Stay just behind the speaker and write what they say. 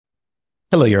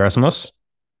Hello, Erasmus.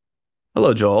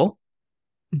 Hello, Joel.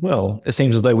 Well, it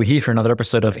seems as though we're here for another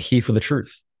episode of Here for the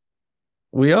Truth.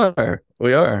 We are.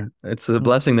 We are. It's a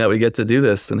blessing that we get to do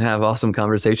this and have awesome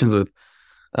conversations with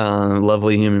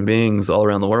lovely human beings all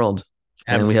around the world.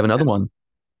 And we have another one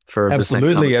for this next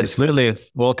Absolutely, conversation. absolutely.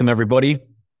 Welcome, everybody,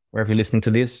 wherever you're listening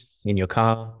to this, in your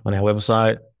car, on our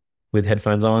website, with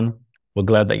headphones on. We're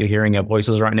glad that you're hearing our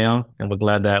voices right now, and we're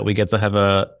glad that we get to have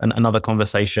another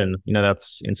conversation,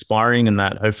 that's inspiring and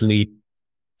that hopefully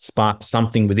sparks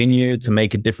something within you to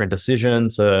make a different decision,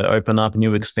 to open up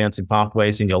new expansive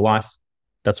pathways in your life.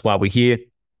 That's why we're here.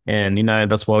 And,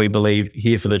 that's why we believe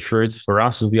Here for the Truth for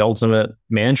us is the ultimate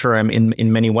mantra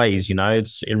in many ways.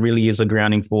 It really is a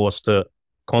grounding force to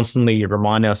constantly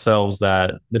remind ourselves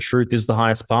that the truth is the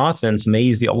highest path. And to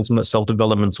me is the ultimate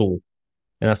self-development tool.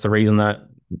 And that's the reason that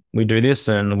we do this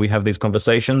and we have these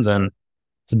conversations. And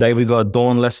today we got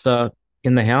Dawn Lester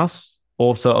in the house,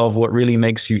 author of What Really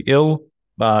Makes You Ill,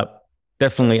 but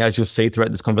definitely, as you'll see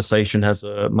throughout this conversation, has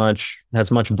much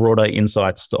broader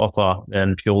insights to offer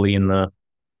than purely in the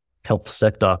health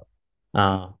sector.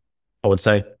 I would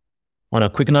say. On a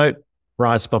quick note,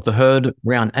 Rise Above the Herd,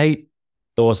 round 8,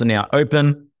 doors are now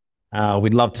open.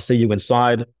 We'd love to see you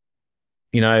inside.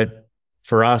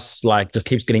 For us, just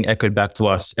keeps getting echoed back to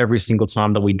us every single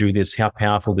time that we do this, how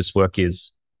powerful this work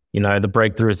is. The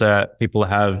breakthroughs that people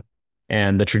have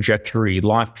and the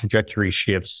life trajectory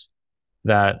shifts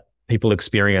that people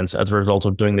experience as a result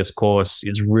of doing this course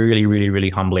is really, really,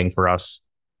 really humbling for us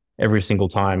every single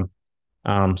time.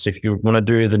 So if you want to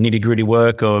do the nitty-gritty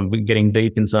work of getting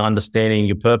deep into understanding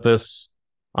your purpose,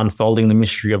 unfolding the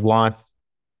mystery of life,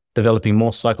 developing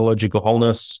more psychological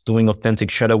wholeness, doing authentic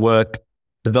shadow work,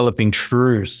 developing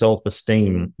true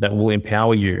self-esteem that will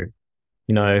empower you,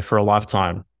 for a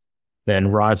lifetime, then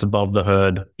Rise Above the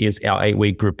Herd is our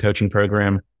 8-week group coaching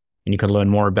program. And you can learn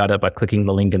more about it by clicking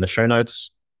the link in the show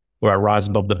notes or at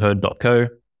riseabovetheherd.co.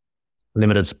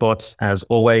 Limited spots as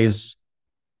always.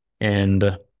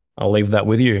 And I'll leave that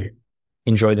with you.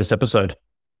 Enjoy this episode.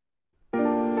 You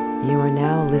are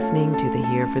now listening to the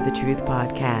Here for the Truth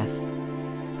podcast,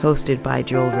 hosted by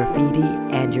Joel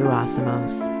Rafidi and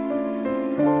Yerasimos.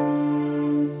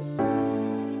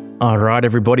 All right,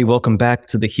 everybody, welcome back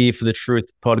to the Here for the Truth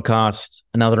podcast.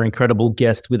 Another incredible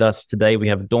guest with us today. We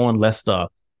have Dawn Lester.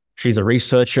 She's a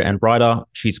researcher and writer.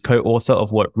 She's co-author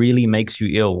of What Really Makes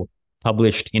You Ill,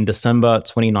 published in December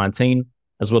 2019,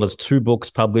 as well as 2 books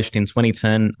published in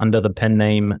 2010 under the pen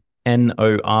name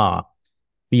NOR.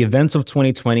 The events of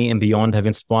 2020 and beyond have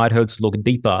inspired her to look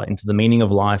deeper into the meaning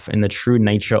of life and the true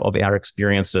nature of our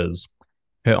experiences.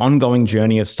 Her ongoing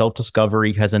journey of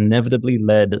self-discovery has inevitably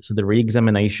led to the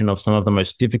re-examination of some of the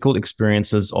most difficult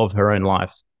experiences of her own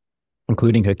life,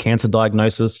 including her cancer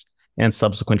diagnosis and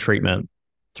subsequent treatment.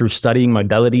 Through studying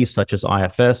modalities such as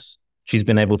IFS, she's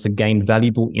been able to gain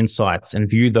valuable insights and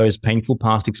view those painful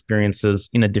past experiences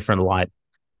in a different light.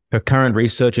 Her current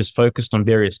research is focused on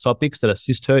various topics that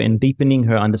assist her in deepening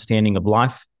her understanding of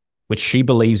life, which she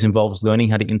believes involves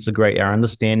learning how to integrate our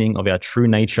understanding of our true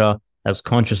nature as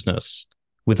consciousness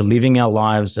with living our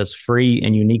lives as free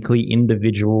and uniquely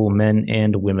individual men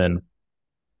and women.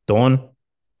 Dawn,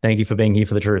 thank you for being here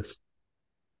for the truth.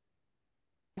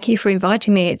 Thank you for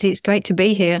inviting me. It's great to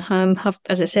be here.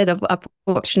 As I said, I've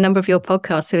watched a number of your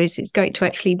podcasts, so it's great to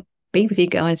actually be with you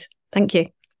guys. Thank you.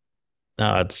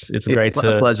 It's great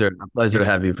a pleasure to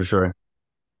have you for sure.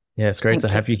 Yeah, it's great to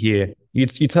have you here.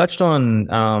 You touched on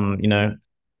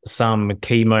some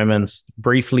key moments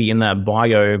briefly in that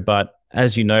bio, but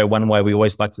as you know, one way we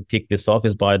always like to kick this off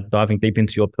is by diving deep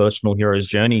into your personal hero's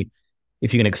journey.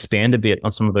 If you can expand a bit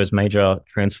on some of those major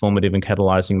transformative and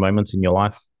catalyzing moments in your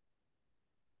life.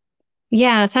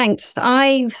 Yeah, thanks.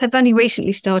 I have only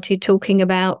recently started talking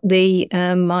about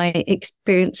my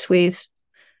experience with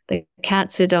the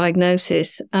cancer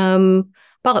diagnosis,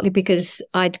 partly because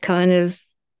I'd kind of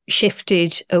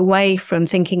shifted away from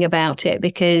thinking about it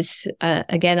because,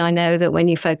 again, I know that when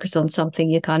you focus on something,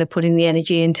 you're kind of putting the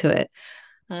energy into it.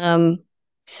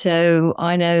 So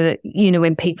I know that,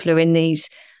 when people are in these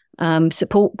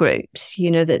support groups,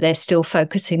 that they're still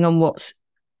focusing on what's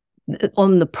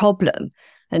on the problem.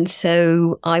 And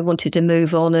so I wanted to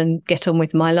move on and get on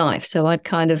with my life. So I'd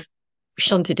kind of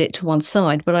shunted it to one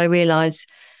side, but I realized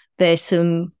there's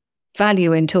some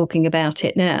value in talking about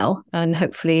it now and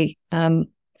hopefully,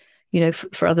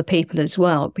 for other people as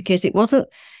well, because it wasn't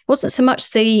so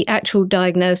much the actual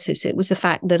diagnosis. It was the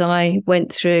fact that I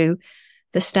went through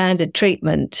the standard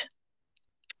treatment.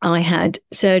 I had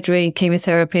surgery,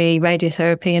 chemotherapy,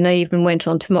 radiotherapy, and I even went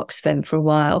on tamoxifen for a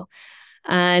while.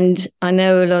 And I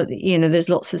know a lot, there's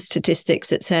lots of statistics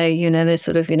that say, there's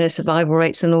sort of, survival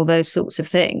rates and all those sorts of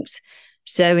things.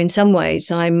 So in some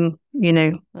ways, I'm,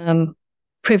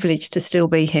 privileged to still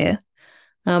be here.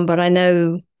 But I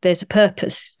know there's a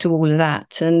purpose to all of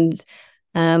that. And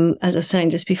as I was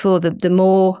saying just before, the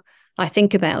more I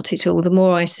think about it all, the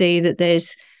more I see that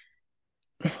there's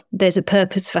a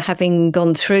purpose for having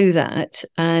gone through that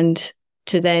and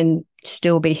to then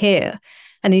still be here.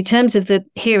 And in terms of the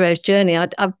hero's journey,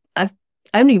 I've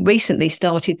only recently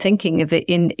started thinking of it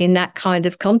in that kind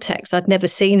of context. I'd never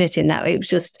seen it in that. It was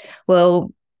just,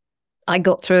 well, I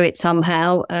got through it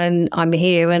somehow and I'm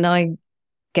here and I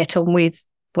get on with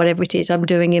whatever it is I'm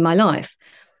doing in my life.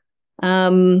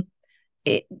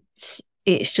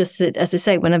 It's just that, as I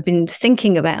say, when I've been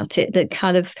thinking about it, that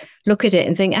kind of look at it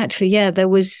and think, actually, yeah, there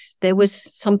was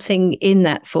something in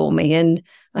that for me. And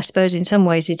I suppose in some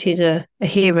ways it is a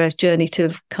hero's journey to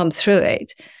have come through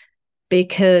it,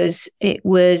 because it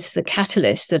was the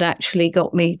catalyst that actually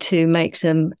got me to make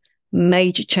some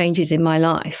major changes in my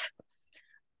life.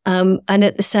 And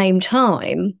at the same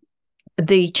time,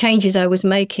 the changes I was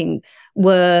making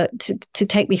were to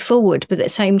take me forward. But at the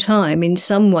same time, in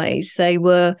some ways, they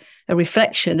were a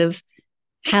reflection of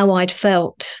how I'd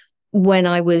felt when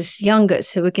I was younger.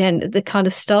 So again, the kind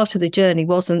of start of the journey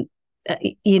wasn't at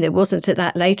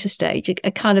that later stage. I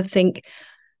kind of think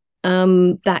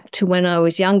back to when I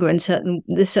was younger and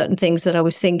certain things that I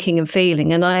was thinking and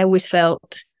feeling. And I always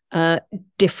felt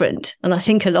different. And I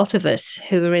think a lot of us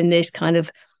who are in this kind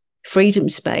of freedom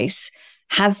space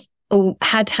have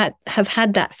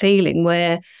had that feeling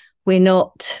where we're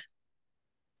not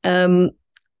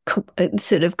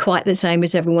sort of quite the same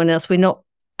as everyone else. We're not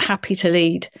happy to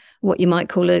lead what you might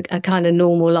call a kind of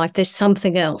normal life. There's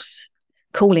something else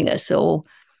calling us. Or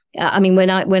I mean,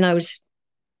 when I was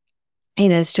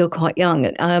still quite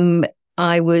young,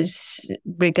 I was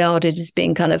regarded as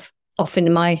being kind of off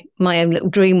in my own little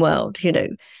dream world,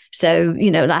 so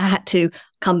I had to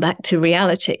come back to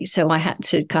reality. So I had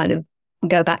to kind of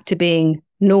go back to being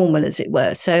normal, as it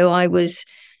were. So I was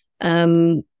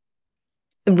really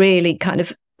kind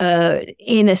of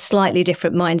in a slightly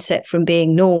different mindset from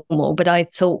being normal. But I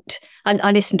thought,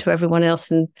 I listened to everyone else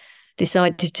and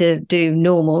decided to do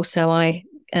normal. So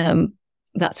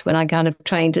that's when I kind of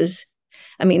trained as,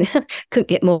 I mean, couldn't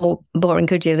get more boring,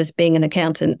 could you, as being an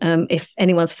accountant? If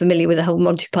anyone's familiar with the whole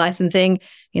Monty Python thing,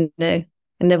 I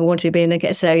never wanted to be an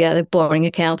accountant. So yeah, the boring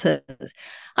accountants.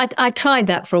 I tried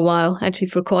that for a while, actually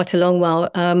for quite a long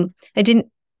while. It didn't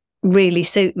really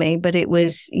suit me, but it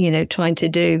was, trying to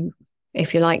do,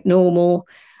 if you like, normal.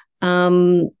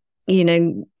 Got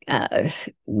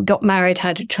married,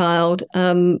 had a child,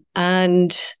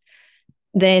 and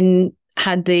then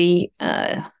had the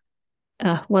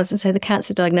wasn't say the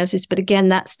cancer diagnosis, but again,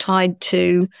 that's tied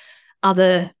to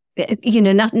other.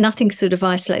 Nothing sort of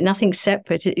isolated, nothing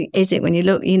separate, is it? When you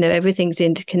look, everything's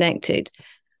interconnected.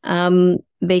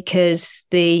 Because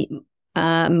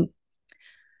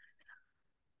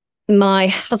my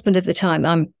husband of the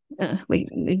time,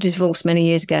 we divorced many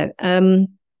years ago.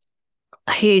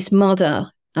 His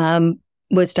mother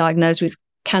was diagnosed with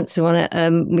cancer on it.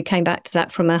 We came back to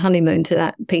that from our honeymoon, to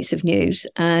that piece of news,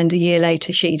 and a year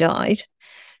later she died.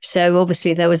 So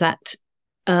obviously there was that,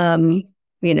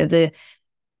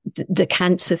 the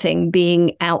cancer thing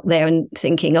being out there, and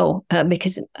thinking,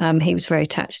 because he was very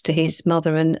attached to his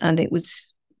mother, and it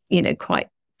was, quite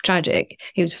tragic.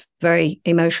 He was very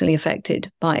emotionally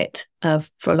affected by it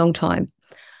for a long time.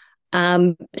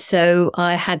 So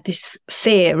I had this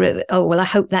fear of, I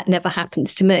hope that never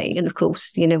happens to me. And of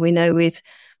course, we know with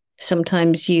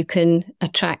sometimes you can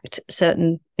attract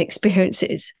certain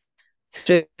experiences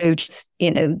through just,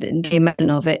 the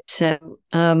emotion of it. So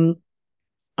when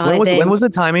was the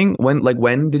timing?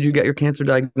 When did you get your cancer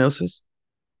diagnosis?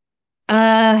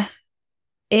 In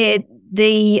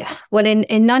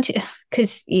 90,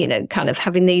 because kind of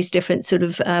having these different sort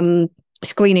of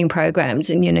screening programs,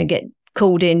 and get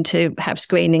called in to have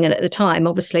screening, and at the time,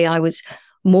 obviously, I was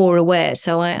more aware.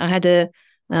 So I had a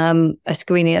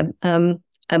screening, a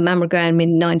mammogram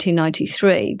in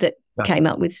 1993 that came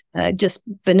up with just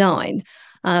benign,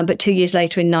 but 2 years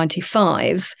later in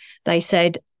 95, they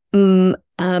said,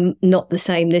 not the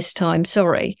same this time,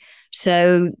 sorry.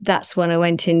 So that's when I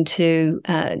went into,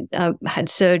 I had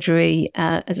surgery,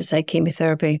 as I say,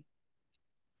 chemotherapy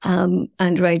and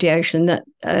radiation. That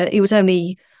it was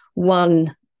only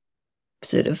one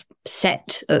sort of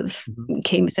set of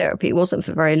chemotherapy. It wasn't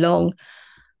for very long.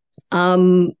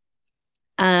 So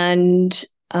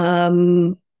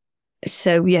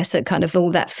yes, that kind of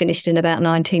all that finished in about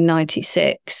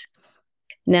 1996.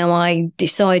 Now I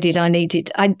decided I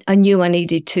knew I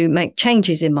needed to make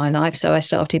changes in my life. So I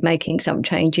started making some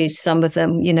changes, some of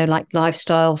them, like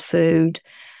lifestyle, food.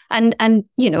 And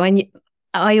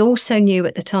I also knew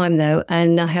at the time though,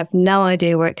 and I have no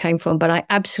idea where it came from, but I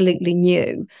absolutely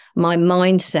knew my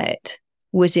mindset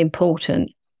was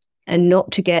important and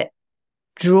not to get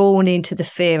drawn into the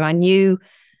fear. I knew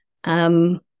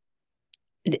that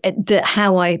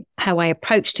how I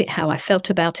approached it, how I felt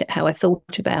about it, how I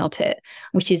thought about it,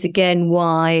 which is again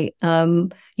why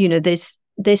there's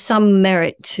some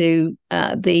merit to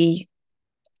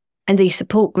these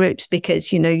support groups,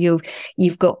 because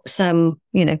you've got some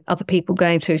other people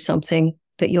going through something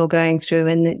that you're going through,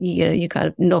 and that you're kind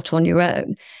of not on your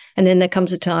own. And then there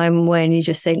comes a time when you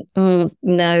just think,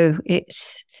 no,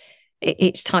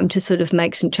 it's time to sort of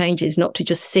make some changes, not to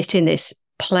just sit in this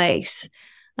place.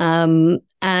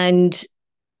 And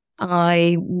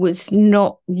I was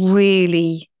not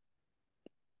really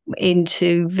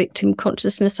into victim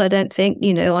consciousness, I don't think.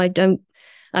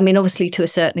 Obviously to a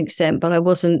certain extent, but I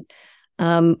wasn't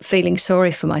feeling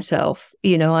sorry for myself.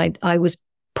 I was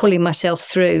pulling myself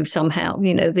through somehow,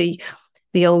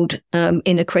 the old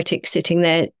inner critic sitting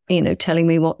there, telling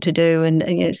me what to do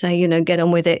and say, get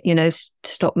on with it,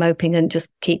 stop moping and just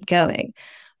keep going.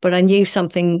 But I knew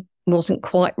something wasn't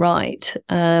quite right.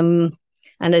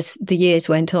 And as the years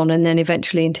went on, and then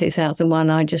eventually in 2001,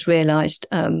 I just realized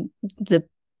the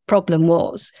problem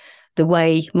was the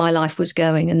way my life was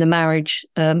going, and the marriage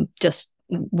just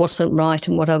wasn't right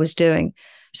and what I was doing.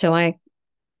 So I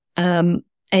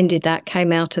ended that,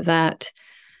 came out of that,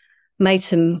 made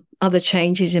some other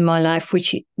changes in my life,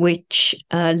 which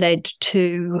led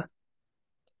to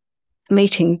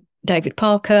meeting David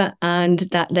Parker, and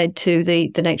that led to the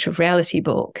Nature of Reality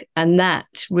book. And that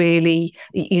really,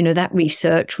 that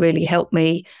research really helped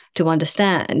me to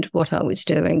understand what I was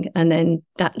doing. And then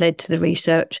that led to the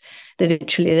research that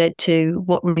eventually led to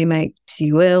What Really Makes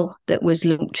You Ill, that was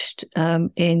launched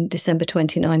in December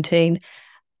 2019,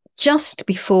 just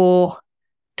before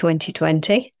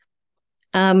 2020.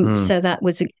 So that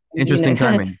was interesting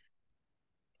timing.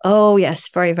 Oh yes,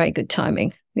 very, very good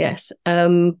timing. Yes.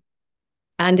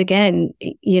 And again,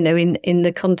 in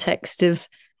the context of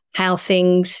how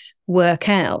things work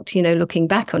out, looking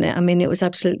back on it, it was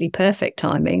absolutely perfect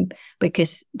timing,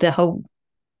 because the whole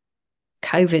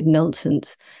COVID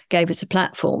nonsense gave us a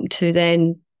platform to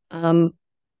then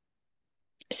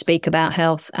speak about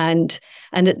health. And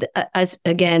as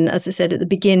I said at the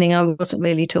beginning, I wasn't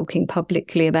really talking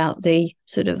publicly about the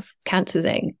sort of cancer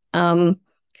thing,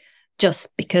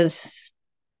 just because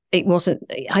it wasn't,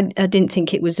 I didn't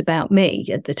think it was about me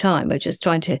at the time. I was just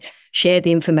trying to share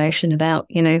the information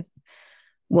about,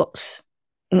 what's,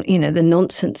 the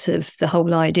nonsense of the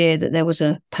whole idea that there was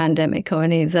a pandemic or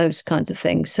any of those kinds of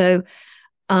things. So,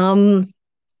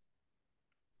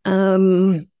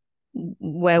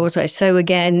 where was I? So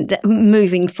again,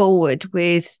 moving forward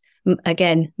with,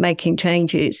 again, making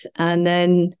changes and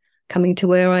then coming to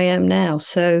where I am now.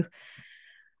 So,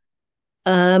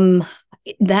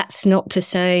 that's not to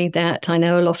say that I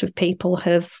know a lot of people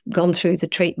have gone through the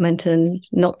treatment and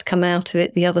not come out of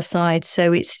it the other side.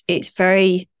 So it's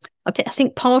very, I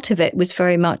think part of it was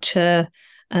very much, I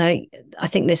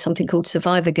think there's something called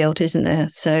survivor guilt, isn't there?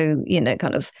 So,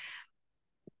 kind of,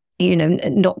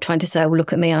 not trying to say, oh,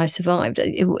 look at me, I survived.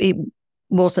 It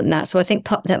wasn't that. So I think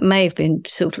that may have been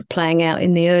sort of playing out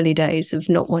in the early days of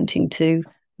not wanting to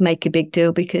make a big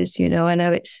deal, because, I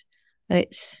know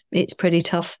it's pretty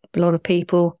tough. A lot of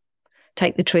people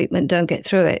take the treatment, don't get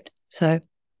through it. So,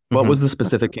 what was the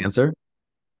specific cancer?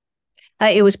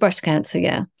 It was breast cancer.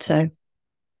 Yeah. So,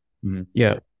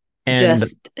 yeah. And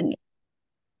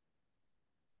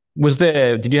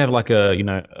did you have like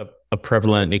a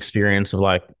prevalent experience of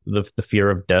like the fear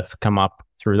of death come up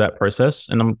through that process?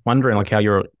 And I'm wondering like how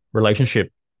your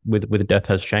relationship with death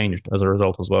has changed as a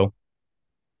result as well.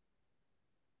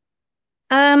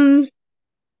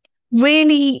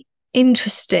 Really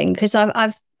interesting, because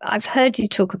I've heard you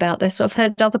talk about this. I've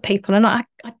heard other people, and I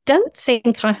don't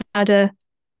think I had a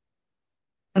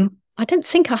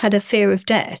fear of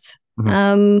death.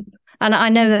 And I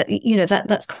know that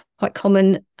that's quite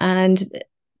common. And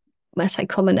when I say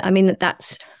common, I mean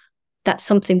that's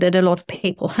something that a lot of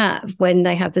people have when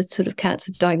they have the sort of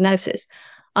cancer diagnosis.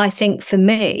 I think for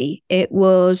me, it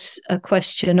was a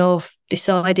question of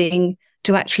deciding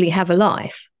to actually have a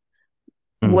life.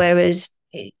 Whereas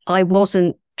I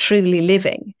wasn't truly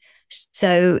living.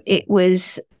 So it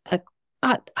was,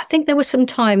 I think there were some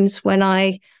times when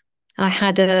I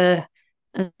had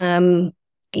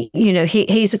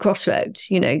here's a crossroads,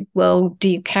 well, do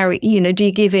you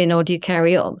give in or do you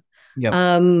carry on? Yep.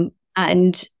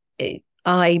 And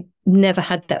I never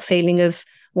had that feeling of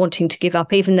wanting to give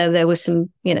up, even though there were some,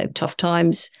 tough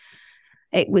times.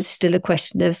 It was still a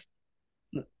question of,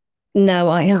 no,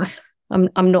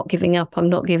 I'm not giving up. I'm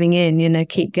not giving in,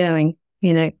 keep going,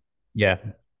 Yeah.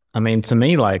 I mean, to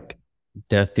me, like,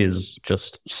 death is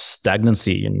just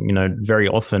stagnancy. And, very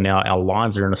often our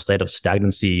lives are in a state of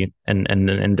stagnancy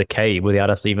and decay without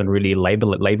us even really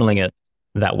labeling it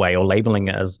that way, or labeling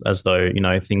it as though,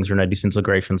 things are in a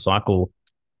disintegration cycle.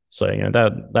 So,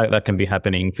 that can be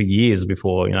happening for years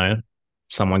before,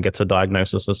 someone gets a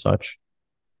diagnosis as such.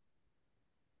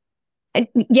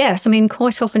 Yes. I mean,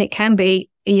 quite often it can be,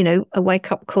 a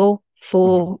wake-up call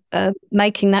for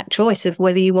making that choice of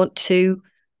whether you want to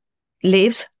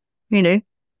live,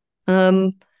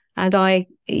 and I,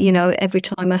 every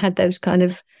time I had those kind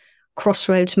of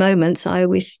crossroads moments, I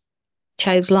always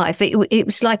chose life. It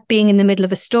was like being in the middle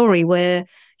of a story where,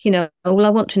 well, I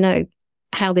want to know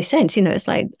how this ends. It's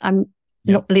like I'm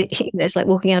not. It's like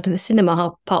walking out of the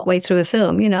cinema part way through a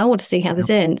film. I want to see how this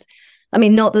ends. I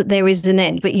mean, not that there is an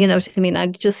end, but you know what I mean. I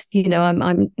just, I'm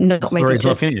not. The story's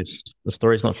not finished. The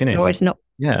story's not finished. Story's not.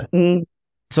 Yeah.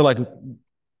 So, like,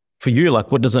 for you,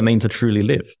 like, what does it mean to truly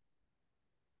live?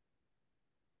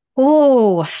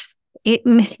 Oh,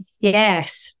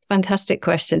 yes, fantastic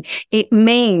question. It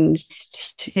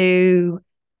means to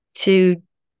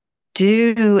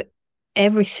do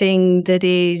everything that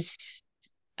is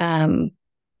yeah.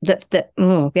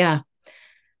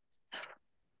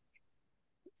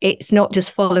 It's not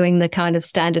just following the kind of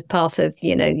standard path of,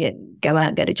 you go out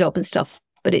and get a job and stuff,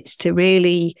 but it's to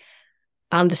really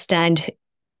understand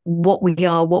what we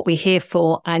are, what we're here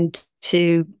for, and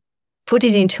to put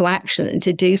it into action and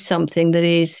to do something that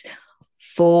is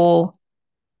for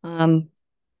of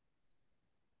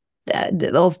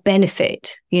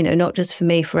benefit, not just for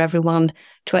me, for everyone,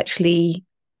 to actually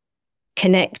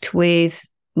connect with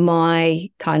my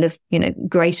kind of,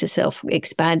 greater self,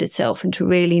 expanded self, and to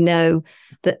really know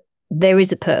that there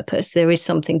is a purpose, there is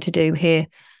something to do here,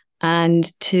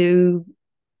 and to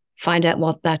find out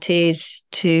what that is,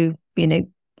 to,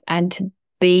 and to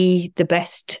be the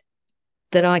best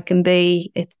that I can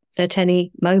be at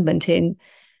any moment in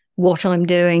what I'm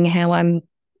doing, how I'm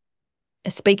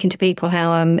speaking to people,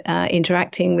 how I'm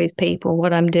interacting with people,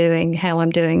 what I'm doing, how I'm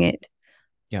doing it.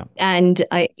 Yeah. And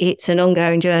it's an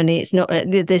ongoing journey. It's not,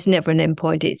 there's never an end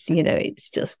point. It's, it's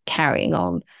just carrying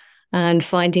on and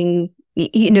finding,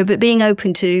 but being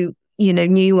open to,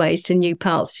 new ways, to new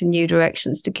paths, to new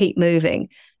directions, to keep moving,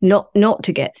 not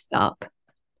to get stuck.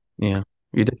 Yeah.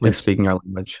 You're definitely speaking our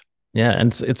language. Yeah.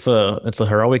 And it's a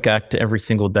heroic act every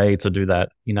single day to do that,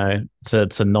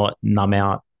 to not numb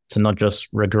out, to not just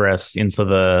regress into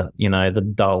the,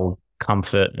 the dull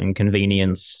comfort and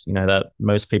convenience, that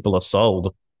most people are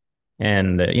sold.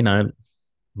 And,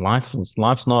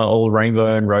 life's not all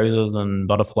rainbow and roses and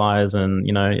butterflies and,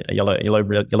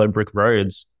 yellow brick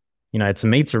roads. To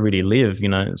me, to really live,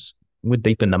 we're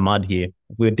deep in the mud here.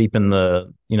 We're deep in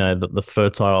the, the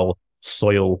fertile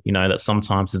soil, that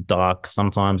sometimes is dark,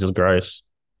 sometimes is gross.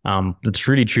 It's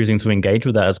really choosing to engage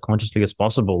with that as consciously as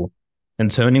possible and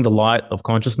turning the light of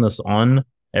consciousness on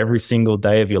every single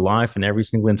day of your life and every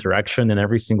single interaction and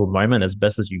every single moment as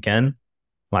best as you can.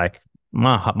 Like,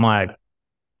 my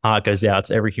heart goes out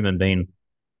to every human being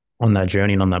on that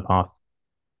journey and on that path.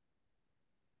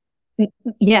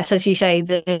 Yes, as you say,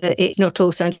 it's not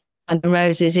all sunshine and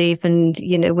roses, even,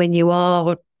 when you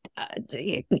are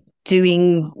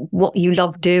doing what you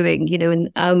love doing,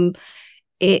 and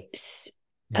it's,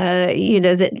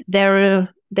 that there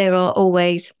are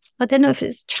always, I don't know if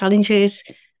it's challenges,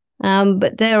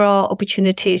 but there are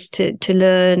opportunities to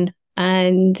learn.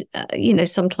 And,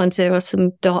 sometimes there are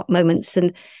some dark moments,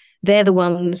 and they're the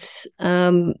ones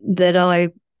that I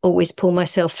always pull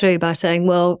myself through by saying,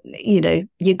 well,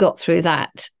 you got through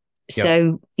that. Yep.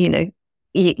 So,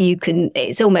 you can,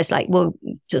 it's almost like, well,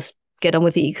 just get on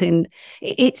with it. You can,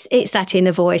 it's that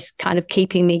inner voice kind of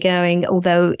keeping me going,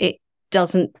 although it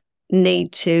doesn't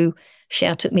need to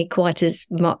shout at me quite as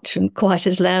much and quite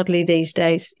as loudly these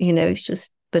days. It's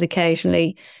just, but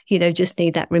occasionally, just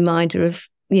need that reminder of,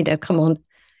 come on,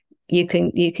 you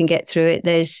can get through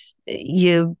it.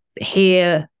 You're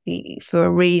here for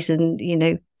a reason,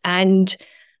 and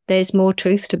there's more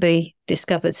truth to be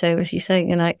discovered. So as you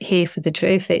say, here for the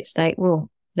truth, it's like, well,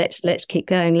 let's keep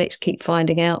going. Let's keep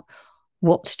finding out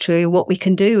what's true, what we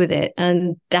can do with it.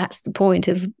 And that's the point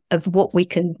of what we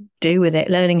can do with it,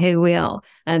 learning who we are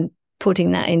and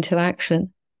putting that into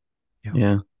action.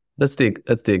 Yeah. That's the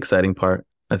exciting part,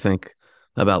 I think,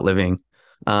 about living.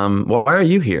 Why are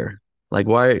you here? Like,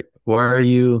 why are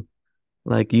you,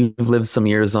 like, you've lived some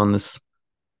years on this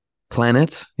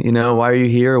planet? You know, why are you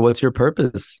here? What's your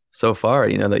purpose so far,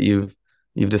 you know, that you've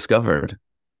discovered?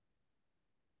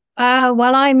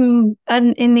 Well, I'm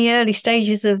in the early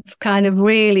stages of kind of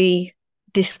really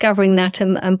discovering that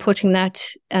and putting that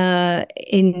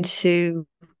into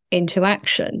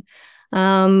action.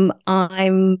 I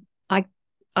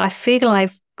feel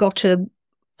I've got a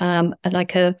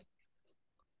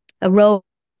role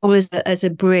as a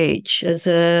bridge, is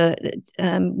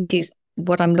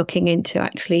what I'm looking into,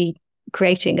 actually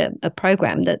creating a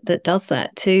program that does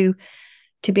that, to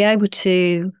be able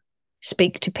to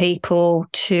speak to people,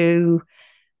 to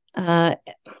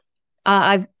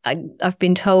I've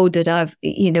been told that I've,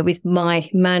 you know, with my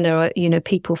manner, you know,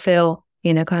 people feel,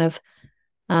 you know, kind of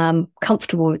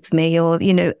comfortable with me, or,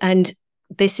 you know, and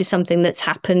this is something that's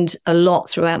happened a lot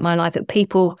throughout my life, that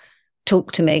people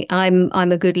talk to me. I'm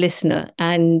a good listener,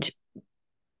 and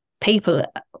people,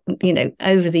 you know,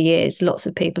 over the years, lots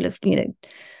of people have, you know,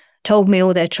 told me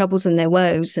all their troubles and their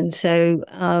woes. And so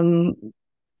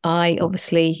I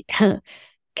obviously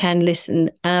can listen.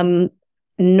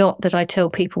 Not that I tell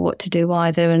people what to do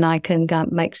either, and I can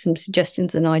make some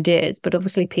suggestions and ideas, but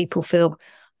obviously people feel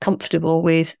comfortable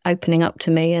with opening up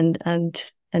to me and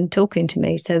talking to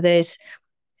me. So there's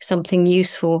something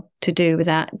useful to do with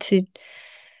that.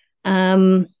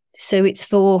 So it's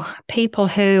for people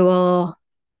who are,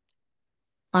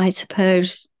 I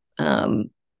suppose,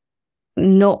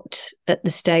 not at the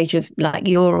stage of like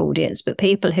your audience, but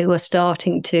people who are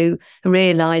starting to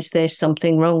realize there's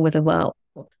something wrong with the world,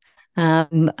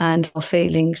 and are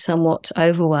feeling somewhat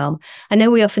overwhelmed. I know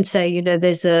we often say, you know,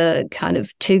 there's a kind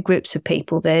of two groups of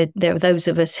people. There are those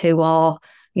of us who are,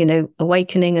 you know,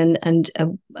 awakening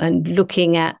and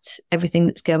looking at everything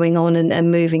that's going on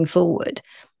and moving forward.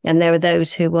 And there are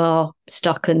those who are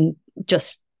stuck and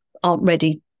just aren't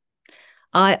ready.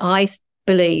 I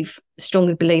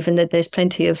strongly believe, and that there's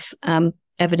plenty of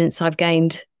evidence I've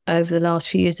gained over the last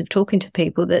few years of talking to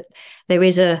people, that there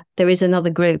is another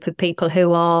group of people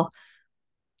who are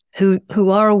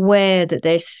aware that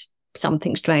there's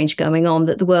something strange going on,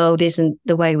 that the world isn't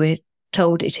the way we're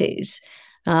told it is,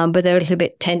 but they're a little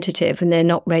bit tentative and they're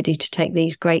not ready to take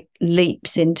these great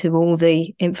leaps into all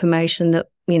the information that,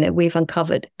 you know, we've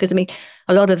uncovered. Because I mean,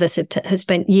 a lot of us have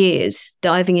spent years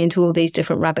diving into all these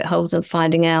different rabbit holes and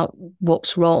finding out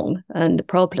what's wrong and the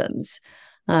problems,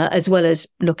 as well as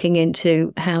looking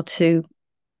into how to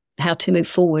move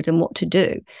forward and what to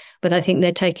do. But I think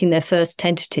they're taking their first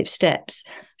tentative steps.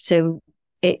 So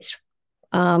it's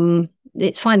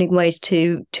finding ways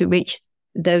to reach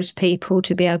those people,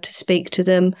 to be able to speak to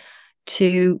them,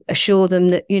 to assure them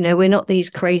that, you know, we're not these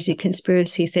crazy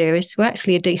conspiracy theorists. We're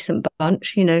actually a decent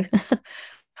bunch, you know,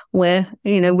 where,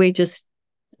 you know, we're just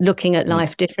looking at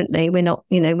life differently. We're not,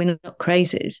 you know, we're not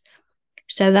crazies.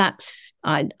 So that's,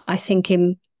 I think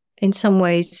in some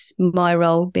ways, my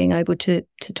role, being able to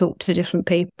talk to different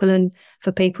people and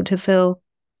for people to feel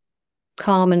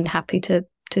calm and happy to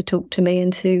talk to me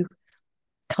and to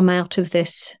come out of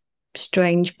this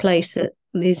strange place that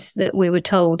we were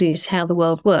told is how the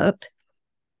world worked,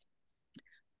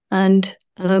 and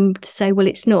to say, well,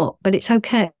 it's not, but it's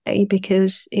okay,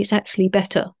 because it's actually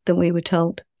better than we were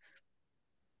told.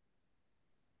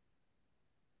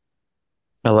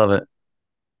 I love it.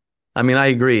 I mean, I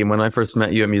agree. When I first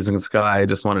met you at Music and Sky, I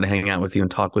just wanted to hang out with you and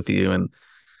talk with you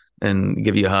and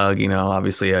give you a hug. You know,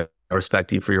 obviously I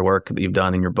respect you for your work that you've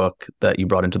done in your book that you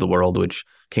brought into the world, which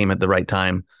came at the right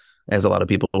time, as a lot of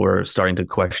people were starting to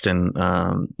question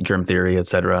germ theory, et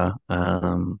cetera.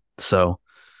 So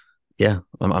yeah,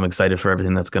 I'm excited for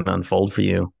everything that's going to unfold for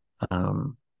you.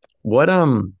 What,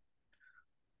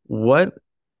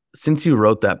 since you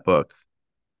wrote that book,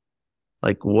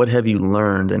 like, what have you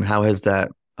learned, and how has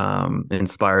that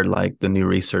inspired like the new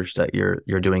research that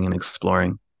you're doing and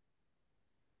exploring?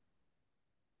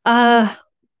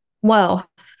 Well,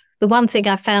 the one thing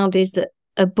I found is that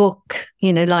a book,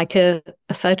 you know, like a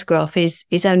photograph is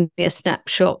only a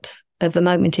snapshot of a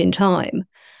moment in time.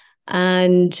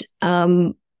 And,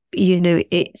 you know,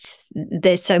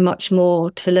 there's so much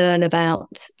more to learn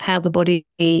about how the body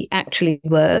actually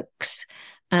works.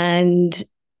 And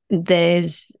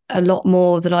there's a lot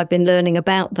more that I've been learning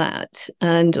about that,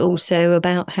 and also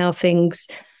about how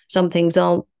some things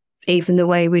aren't even the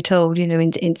way we're told, you know,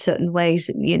 in certain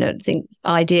ways. You know,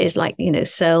 ideas like, you know,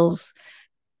 cells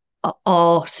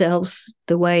are cells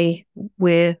the way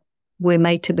we're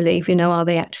made to believe. You know, are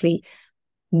they actually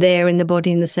there in the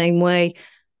body in the same way?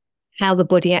 How the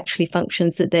body actually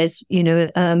functions, that there's, you know,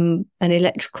 an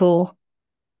electrical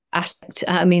aspect.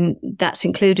 I mean, that's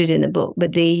included in the book,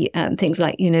 but the things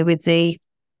like, you know, with the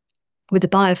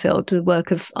biofield, the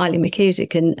work of Eileen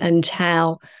McKusick, and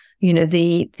how,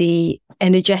 the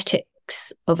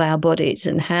energetics of our bodies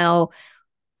and how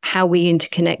we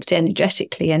interconnect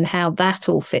energetically and how that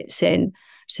all fits in.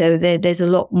 So there's a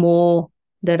lot more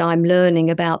that I'm learning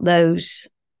about those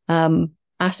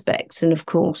aspects, and of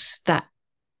course that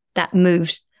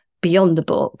moves beyond the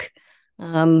book.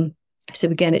 So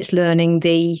again, it's learning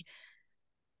the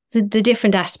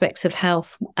different aspects of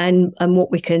health and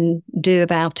what we can do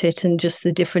about it, and just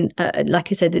the different,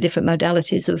 like I said, the different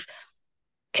modalities of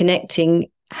connecting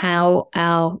how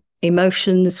our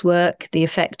emotions work, the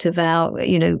effect of our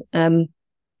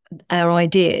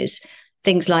ideas,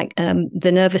 things like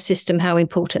the nervous system, how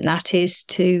important that is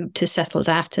to settle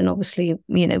that, and obviously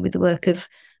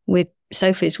with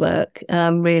Sophie's work,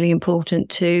 really important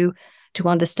to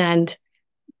understand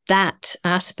that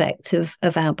aspect of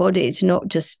our bodies, not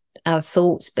just our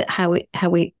thoughts, but how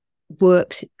it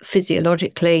works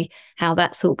physiologically, how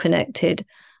that's all connected.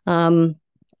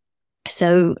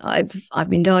 So I've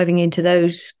been diving into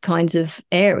those kinds of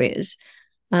areas.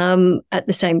 At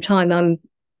the same time,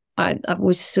 I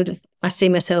see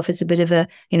myself as a bit of a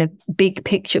big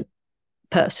picture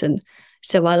person.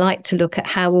 So I like to look at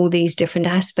how all these different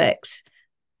aspects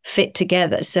fit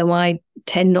together. So I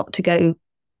tend not to go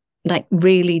like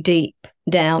really deep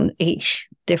down each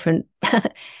different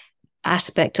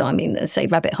aspect. I mean, let's say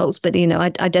rabbit holes, but I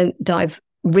don't dive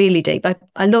really deep.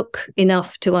 I look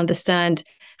enough to understand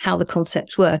how the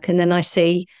concepts work, and then I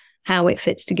see how it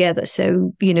fits together.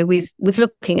 So with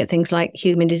looking at things like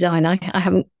human design, I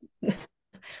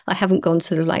haven't gone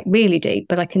sort of like really deep,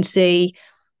 but I can see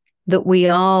that we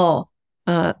are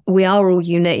all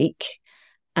unique.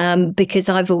 Because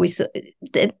I've always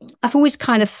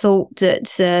kind of thought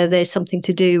that there's something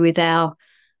to do with our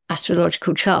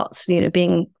astrological charts,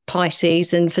 being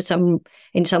Pisces, and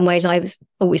in some ways I've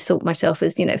always thought myself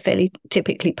as fairly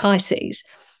typically Pisces,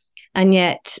 and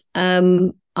yet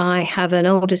I have an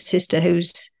older sister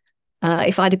who's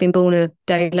if I'd have been born a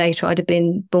day later, I'd have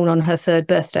been born on her 3rd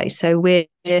birthday, so we're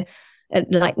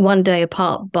like one day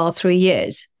apart bar 3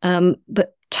 years,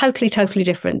 but totally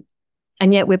different,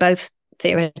 and yet we're both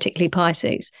theoretically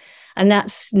Pisces, and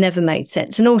that's never made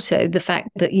sense. And also the fact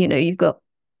that you've got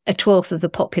a 1/12 of the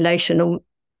population all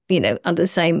under the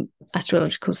same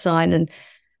astrological sign,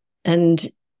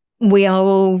 and we are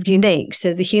all unique.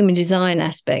 So the human design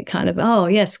aspect kind of, oh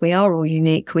yes, we are all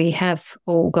unique, we have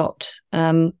all got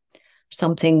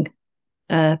something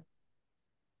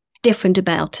different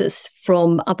about us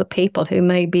from other people who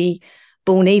may be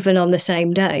born even on the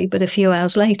same day but a few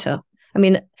hours later. I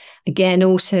mean, again,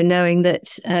 also knowing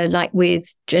that, like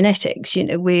with genetics,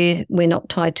 we're not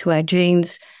tied to our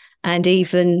genes, and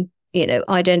even,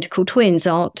 identical twins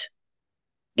aren't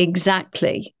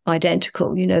exactly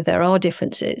identical. There are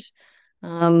differences,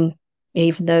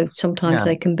 even though sometimes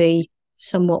they can be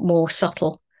somewhat more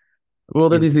subtle. Well,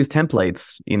 there's these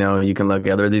templates, you can look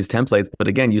at. There are these templates, but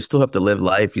again, you still have to live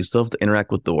life. You still have to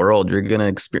interact with the world. You're going to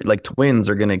experience, like twins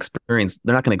are going to experience,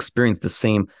 they're not going to experience the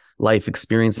same life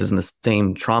experiences and the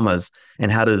same traumas. And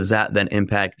how does that then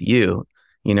impact you?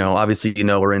 Obviously,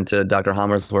 we're into Dr.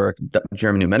 Hammer's work,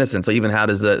 German New Medicine. So even how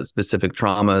does the specific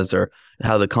traumas or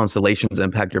how the constellations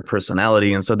impact your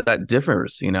personality? And so that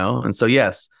differs, and so,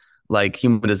 yes, like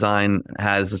human design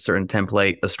has a certain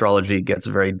template. Astrology gets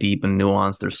very deep and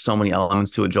nuanced. There's so many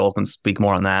elements to it. Joel can speak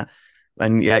more on that.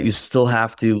 And yet you still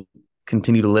have to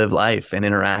continue to live life and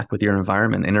interact with your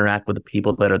environment, interact with the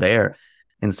people that are there.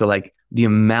 And so like the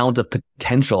amount of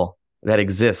potential that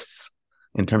exists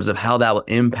in terms of how that will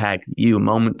impact you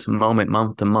moment to moment,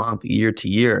 month to month, year to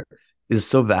year is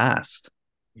so vast.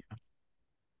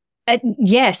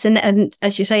 Yes. And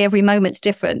as you say, every moment's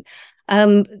different.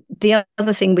 The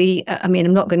other thing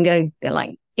I'm not going to go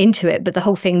like into it, but the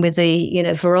whole thing with the,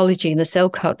 virology and the cell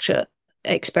culture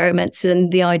experiments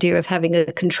and the idea of having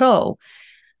a control.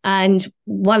 And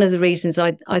one of the reasons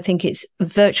I think it's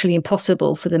virtually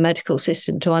impossible for the medical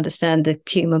system to understand the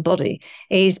human body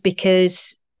is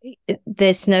because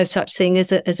there's no such thing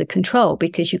as a control,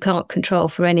 because you can't control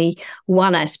for any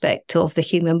one aspect of the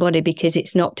human body, because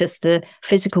it's not just the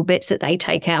physical bits that they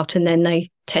take out and then they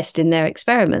test in their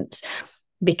experiments,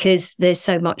 because there's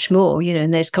so much more,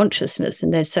 and there's consciousness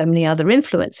and there's so many other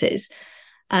influences.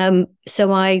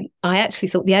 So I actually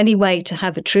thought the only way to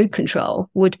have a true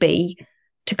control would be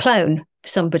to clone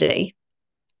somebody.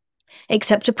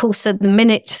 Except, of course, that the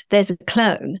minute there's a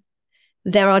clone,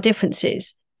 there are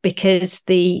differences, because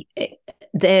the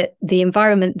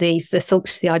environment, the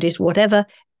thoughts, the ideas, whatever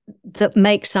that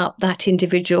makes up that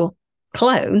individual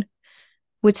clone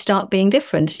would start being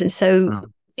different. And so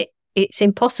it's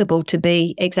impossible to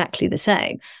be exactly the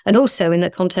same. And also in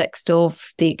the context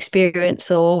of the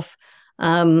experience of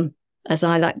as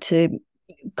I like to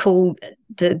call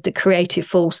the creative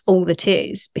force, all that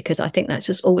is, because I think that's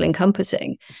just all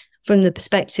encompassing. From the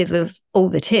perspective of all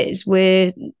that is,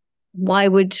 why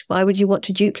would you want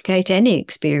to duplicate any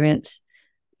experience?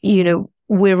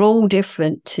 We're all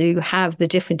different. To have the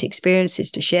different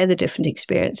experiences, to share the different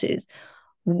experiences,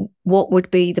 what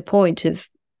would be the point of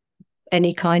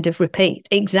any kind of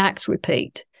exact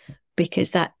repeat?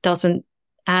 Because that doesn't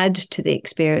add to the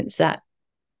experience. That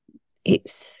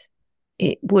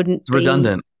it wouldn't It's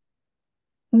redundant.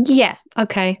 Yeah.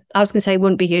 Okay. I was going to say it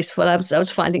wouldn't be useful. I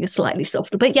was finding it slightly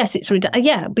softer, but yes, it's redundant.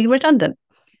 Yeah, it'd be redundant.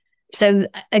 So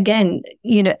again,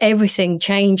 everything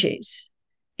changes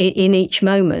in each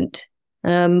moment,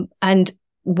 and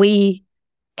we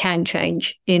can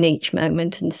change in each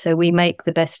moment, and so we make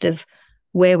the best of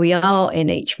where we are in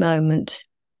each moment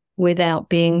without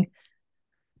being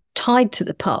tied to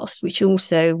the past, which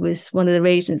also was one of the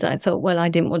reasons I thought, well, I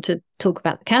didn't want to talk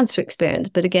about the cancer experience,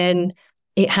 but again,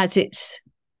 it has its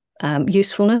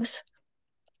usefulness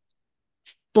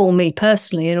for me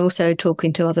personally, and also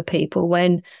talking to other people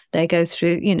when they go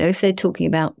through, if they're talking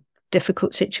about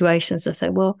difficult situations, I say,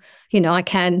 well, I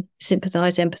can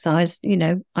sympathize,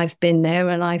 empathize, I've been there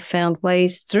and I've found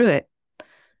ways through it.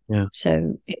 Yeah.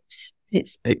 So it's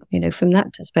from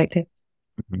that perspective.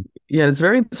 Yeah, it's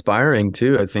very inspiring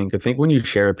too. I think when you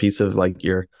share a piece of like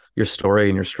your story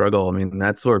and your struggle, I mean,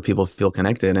 that's where people feel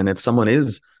connected. And if someone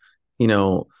is,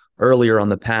 earlier on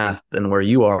the path than where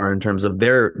you are in terms of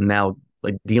they're now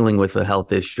like dealing with a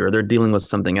health issue or they're dealing with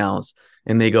something else,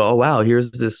 and they go, oh wow,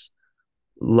 here's this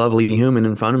lovely human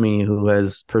in front of me who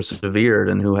has persevered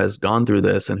and who has gone through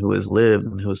this and who has lived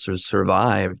and who has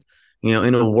survived,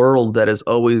 in a world that is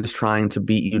always trying to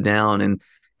beat you down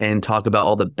and talk about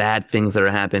all the bad things that are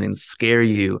happening, scare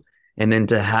you. And then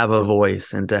to have a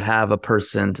voice and to have a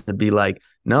person to be like,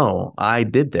 no, I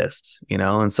did this,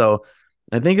 And so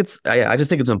I think I just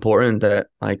think it's important that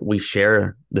like we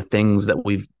share the things that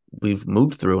we've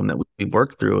moved through and that we've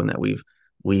worked through and that we've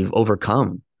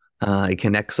overcome. It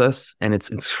connects us, and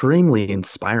it's extremely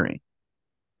inspiring,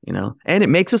 and it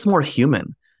makes us more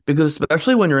human, because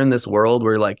especially when you're in this world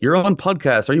where like you're on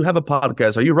podcasts or you have a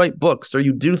podcast or you write books or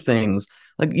you do things,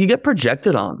 like you get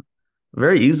projected on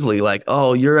very easily, like,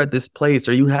 oh, you're at this place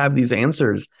or you have these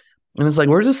answers. And it's like,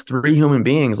 we're just three human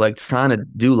beings like trying to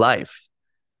do life.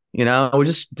 We're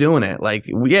just doing it. Like,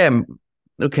 yeah,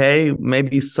 okay,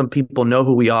 maybe some people know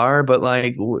who we are, but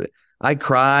like, I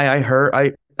cry, I hurt,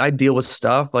 I deal with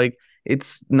stuff. Like,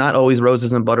 it's not always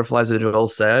roses and butterflies, as Joel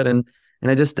said. And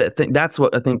I just think that's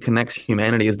what I think connects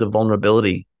humanity, is the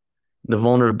vulnerability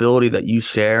that you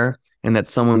share and that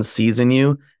someone sees in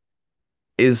you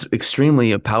is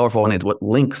extremely powerful, and it's what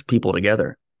links people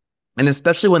together. And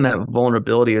especially when that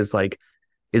vulnerability is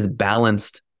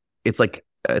balanced,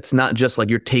 it's not just like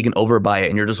you're taken over by it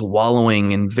and you're just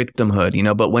wallowing in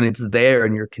victimhood, but when it's there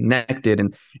and you're connected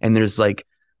and there's like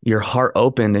your heart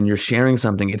opened and you're sharing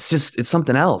something, it's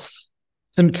something else.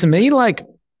 To me, like,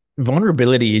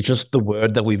 vulnerability is just the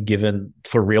word that we've given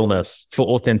for realness, for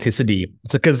authenticity.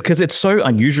 It's because it's so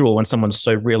unusual when someone's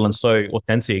so real and so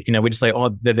authentic. We just say,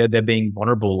 oh, they're being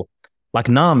vulnerable. Like,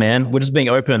 nah, man, we're just being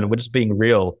open. We're just being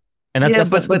real. And that's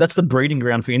the breeding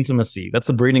ground for intimacy. That's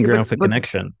the breeding ground for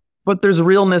connection. But there's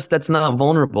realness that's not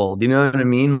vulnerable. Do you know what I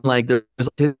mean? Like, there's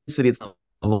authenticity. It's not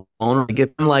vulnerable. If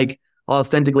I'm like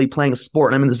authentically playing a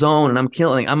sport and I'm in the zone and I'm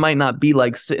killing, I might not be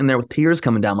like sitting there with tears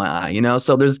coming down my eye,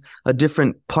 So there's a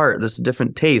different part. There's a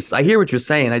different taste. I hear what you're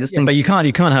saying. I just think, but you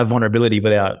can't have vulnerability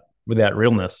without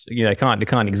realness. It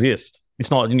can't exist.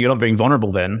 It's not, you're not being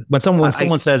vulnerable then. When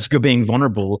someone says you're being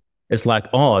vulnerable, it's like,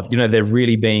 oh,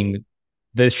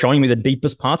 they're showing me the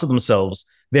deepest parts of themselves.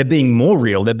 They're being more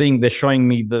real. They're showing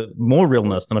me the more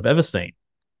realness than I've ever seen.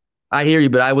 I hear you,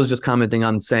 but I was just commenting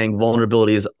on saying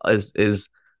vulnerability is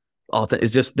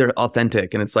just they're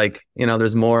authentic, and it's like,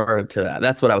 there's more to that.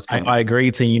 That's what I was. I agree.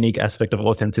 It's a unique aspect of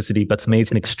authenticity, but to me,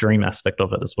 it's an extreme aspect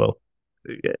of it as well.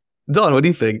 Dawn, what do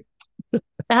you think?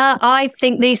 I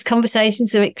think these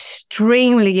conversations are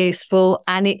extremely useful,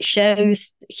 and it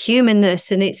shows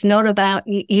humanness, and it's not about,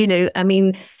 I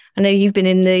mean, I know you've been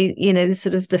in the,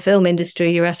 sort of the film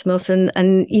industry, Erasmus,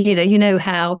 and you know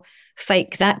how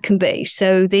fake that can be.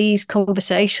 So these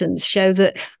conversations show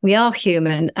that we are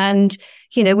human, and,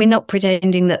 we're not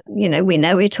pretending that, we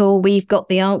know it all. We've got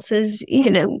the answers,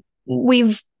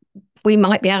 we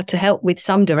might be able to help with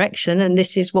some direction, and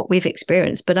this is what we've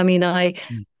experienced. But I mean, I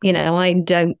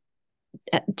don't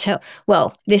tell.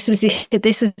 Well, this was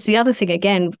the other thing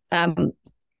again.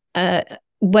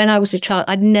 When I was a child,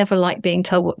 I'd never liked being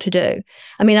told what to do.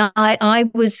 I mean, I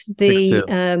was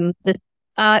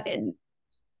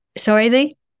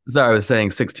sorry, Sorry, I was saying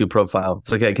 6'2" profile.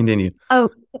 It's okay. Continue. Oh,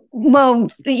 well,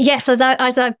 yes, as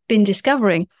I've been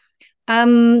discovering.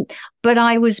 But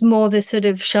I was more the sort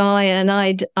of shy, and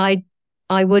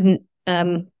I wouldn't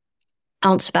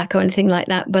answer back or anything like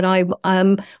that. But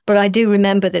I do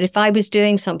remember that if I was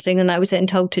doing something and I was then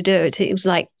told to do it, it was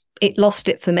like it lost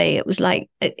it for me. It was like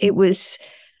it was.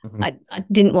 Mm-hmm. I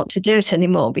didn't want to do it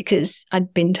anymore because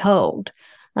I'd been told.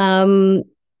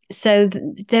 So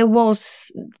there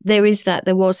was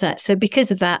that. So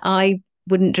because of that, I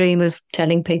wouldn't dream of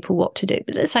telling people what to do.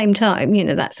 But at the same time,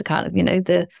 that's the kind of,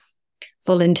 the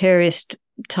voluntarist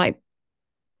type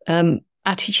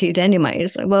attitude anyway.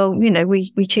 It's like, well,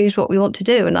 we choose what we want to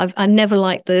do. And I never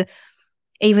liked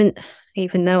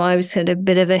even though I was sort of a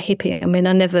bit of a hippie. I mean,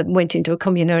 I never went into a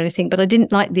commune or anything, but I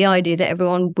didn't like the idea that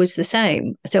everyone was the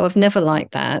same. So I've never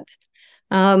liked that.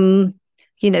 So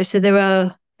there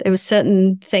were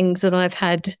certain things that I've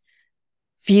had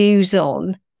views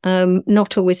on,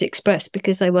 not always expressed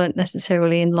because they weren't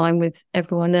necessarily in line with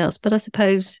everyone else. But I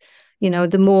suppose,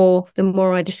 the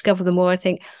more I discover, the more I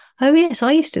think, oh yes,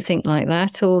 I used to think like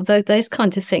that, or those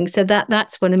kinds of things. So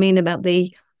that's what I mean about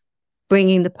the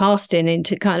bringing the past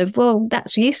into kind of, well,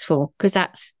 that's useful because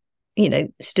that's,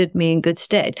 stood me in good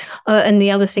stead. And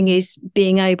the other thing is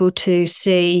being able to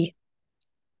see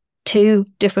two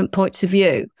different points of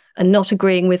view and not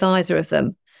agreeing with either of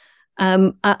them.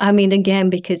 I mean, again,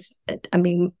 because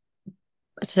I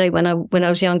say when I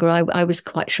was younger, I was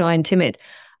quite shy and timid,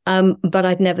 but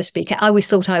I'd never speak. I always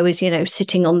thought I was,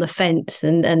 sitting on the fence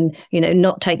and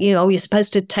not taking. You're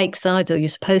supposed to take sides, or you're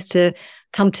supposed to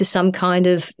come to some kind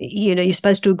of, you're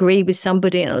supposed to agree with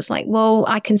somebody. And I was like, well,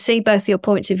 I can see both your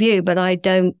points of view, but I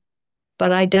don't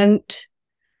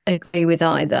agree with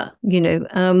either.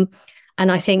 And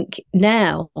I think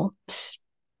now it's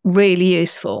really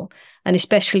useful, and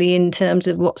especially in terms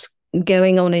of what's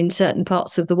going on in certain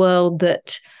parts of the world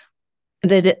that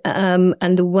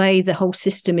and the way the whole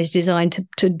system is designed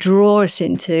to draw us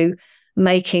into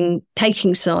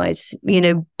taking sides,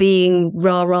 being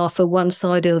rah-rah for one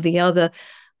side or the other,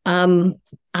 and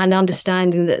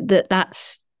understanding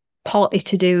that's partly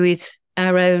to do with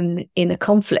our own inner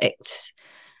conflicts,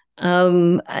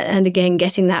 and again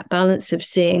getting that balance of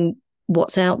seeing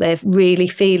what's out there, really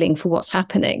feeling for what's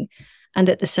happening, and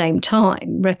at the same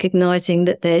time recognizing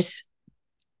that there's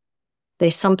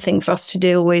something for us to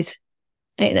deal with,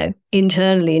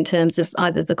 internally in terms of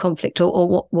either the conflict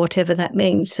or whatever that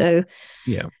means. So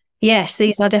yeah, yes,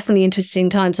 these are definitely interesting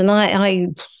times, and I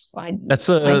that's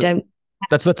a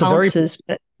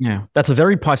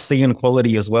very Piscean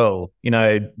quality as well.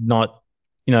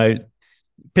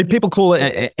 People call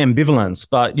it ambivalence,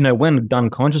 but when done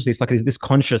consciously, it's like this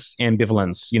conscious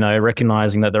ambivalence.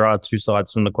 Recognizing that there are two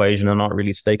sides from the equation and not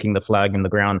really staking the flag in the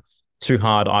ground too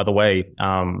hard either way.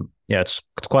 It's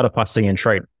quite a Piscean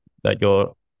trait that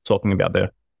you're talking about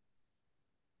there.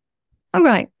 All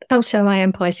right. Oh, so I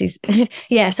am Pisces.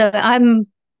 Yeah. So I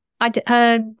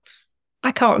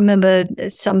can't remember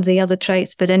some of the other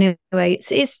traits, but anyway,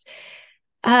 it's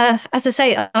as I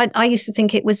say, I used to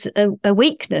think it was a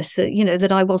weakness that,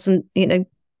 that I wasn't,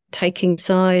 taking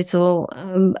sides or,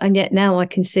 and yet now I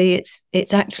can see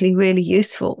it's actually really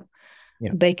useful.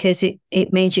 Yeah. Because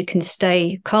it means you can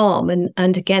stay calm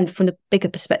and again, from the bigger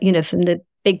perspective, from the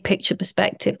big picture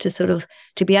perspective,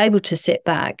 to be able to sit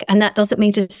back. And that doesn't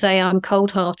mean to say I'm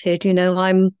cold-hearted,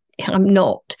 I'm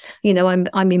not,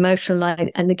 I'm emotional,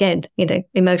 and again,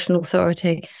 emotional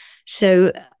authority.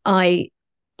 So I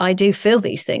do feel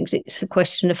these things. It's a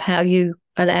question of how you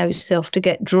allow yourself to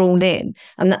get drawn in.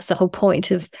 And that's the whole point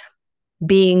of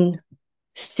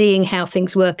seeing how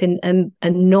things work and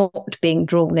not being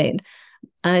drawn in.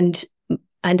 And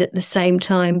at the same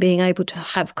time being able to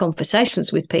have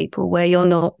conversations with people where you're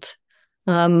not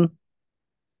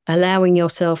allowing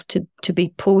yourself to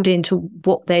be pulled into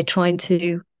what they're trying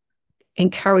to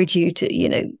encourage you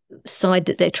to, side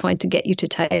that they're trying to get you to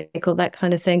take, or that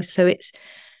kind of thing. So it's,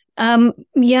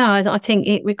 I think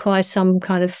it requires some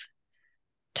kind of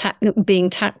being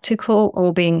tactical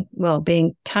or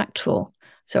being tactful.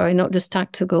 Sorry, not just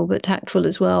tactical, but tactful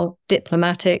as well,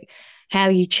 diplomatic, how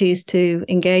you choose to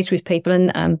engage with people.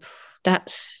 And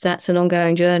that's an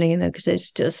ongoing journey, because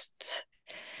it's just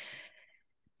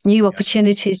new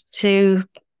opportunities to,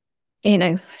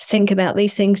 think about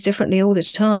these things differently all the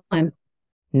time.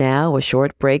 Now a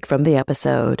short break from the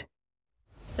episode.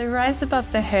 So Rise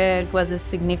Above the Herd was a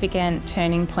significant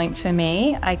turning point for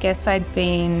me. I guess I'd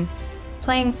been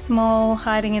playing small,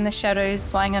 hiding in the shadows,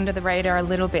 flying under the radar a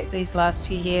little bit these last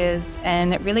few years,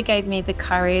 and it really gave me the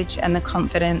courage and the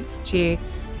confidence to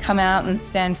come out and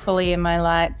stand fully in my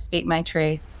light, speak my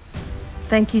truth.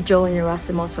 Thank you, Joel and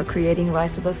Yerasimos, for creating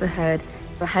Rise Above the Herd.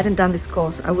 If I hadn't done this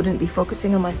course, I wouldn't be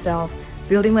focusing on myself,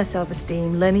 building my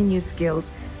self-esteem, learning new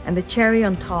skills, and the cherry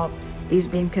on top is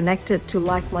being connected to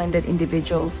like-minded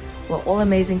individuals who are all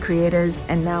amazing creators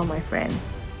and now my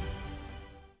friends.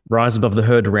 Rise Above the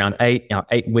Herd Round 8, our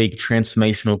 8-week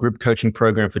transformational group coaching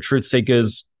program for truth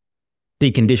seekers.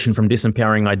 Decondition from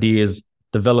disempowering ideas,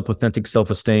 develop authentic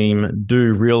self-esteem,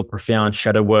 do real profound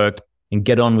shadow work, and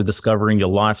get on with discovering your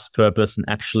life's purpose and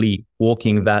actually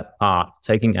walking that path,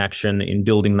 taking action in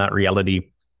building that reality.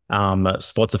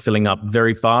 Spots are filling up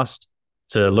very fast.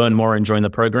 To learn more and join the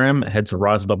program, head to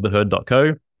riseabovetheherd.co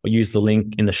or use the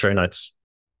link in the show notes.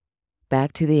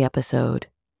 Back to the episode.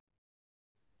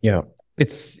 Yeah,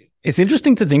 it's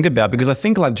interesting to think about, because I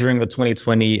think like during the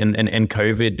 2020 and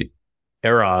COVID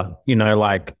era, you know,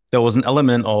 like there was an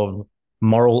element of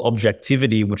moral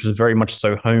objectivity, which was very much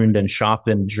so honed and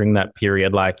sharpened during that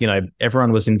period. Like, you know,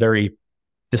 everyone was in very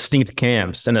distinct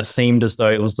camps and it seemed as though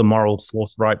it was the moral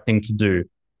forthright thing to do.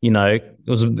 You know, it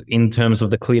was in terms of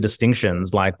the clear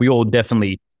distinctions, like we all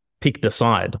definitely picked a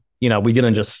side. You know, we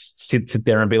didn't just sit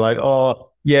there and be like, oh,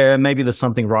 yeah, maybe there's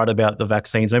something right about the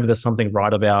vaccines. Maybe there's something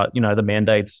right about, you know, the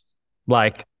mandates.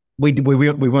 Like we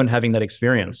weren't having that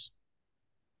experience.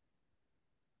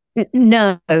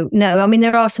 No. I mean,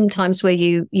 there are some times where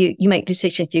you make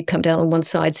decisions, you come down on one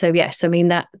side. So yes, I mean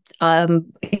that.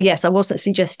 Yes, I wasn't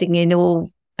suggesting in all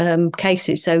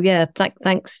cases. So yeah,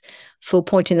 thanks for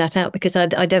pointing that out, because I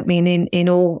don't mean in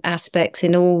all aspects,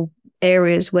 in all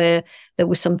areas where there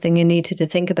was something you needed to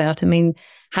think about. I mean,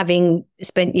 having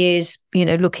spent years, you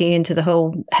know, looking into the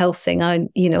whole health thing, I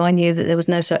knew that there was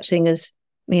no such thing as,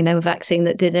 you know, a vaccine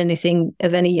that did anything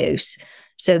of any use.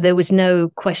 So there was no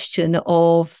question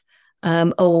of,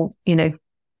 you know,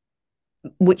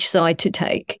 which side to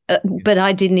take. But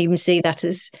I didn't even see that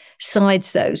as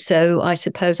sides, though. So I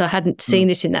suppose I hadn't seen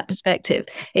it in that perspective.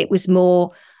 It was more,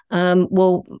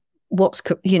 well, what's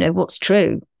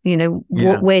true? You know,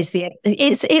 where's the?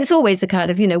 It's always the kind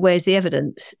of, you know, where's the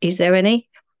evidence? Is there any?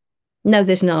 No,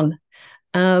 there's none.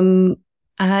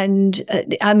 And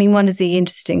I mean, one of the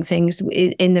interesting things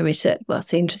in the research,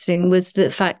 what's interesting was the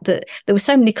fact that there were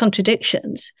so many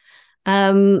contradictions.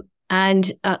 And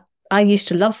I used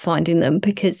to love finding them,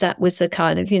 because that was the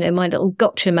kind of, you know, my little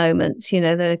gotcha moments, you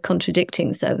know, they're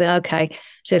contradicting. So they're okay.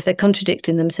 So if they're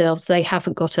contradicting themselves, they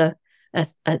haven't got a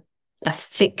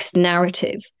fixed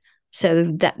narrative. So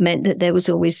that meant that there was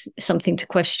always something to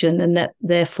question, and that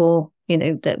therefore, you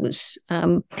know, that was,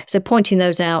 so pointing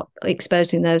those out,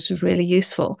 exposing those was really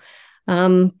useful.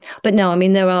 But no, I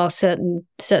mean, there are certain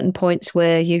points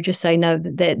where you just say, no,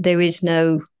 there is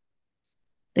no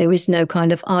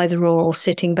kind of either or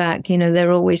sitting back. You know, there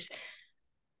are always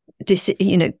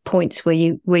points where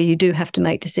you do have to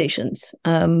make decisions.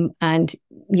 And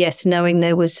yes, knowing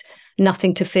there was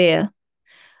nothing to fear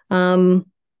from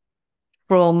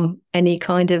any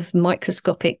kind of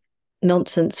microscopic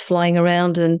nonsense flying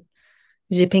around and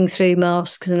zipping through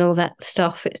masks and all that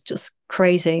stuff. It's just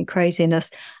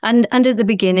craziness. And at the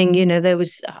beginning, you know,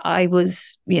 I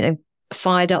was, you know,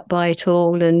 fired up by it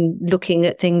all and looking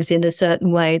at things in a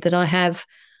certain way, that I have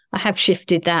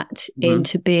shifted that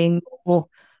into being more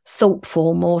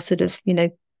thoughtful, more sort of, you know,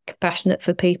 compassionate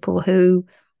for people who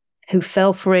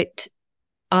fell for it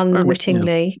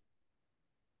unwittingly.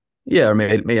 Yeah, or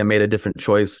made a different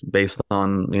choice based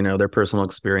on, you know, their personal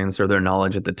experience or their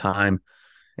knowledge at the time.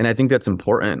 And I think that's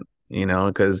important, you know,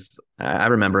 because I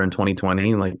remember in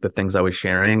 2020, like the things I was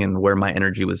sharing and where my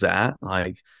energy was at,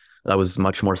 like I was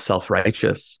much more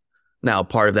self-righteous. Now,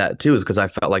 part of that too is because I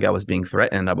felt like I was being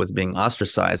threatened. I was being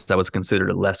ostracized. I was considered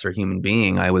a lesser human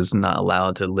being. I was not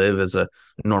allowed to live as a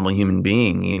normal human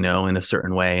being, you know, in a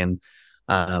certain way. And,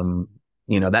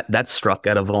 you know, that struck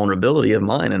at a vulnerability of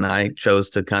mine, and I chose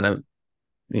to kind of,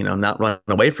 you know, not run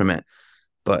away from it.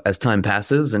 But as time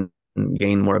passes and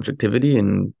gain more objectivity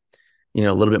and, you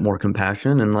know, a little bit more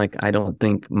compassion, and like, I don't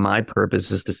think my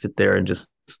purpose is to sit there and just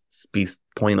be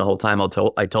pointing the whole time,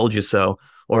 I told you so,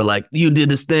 or like, you did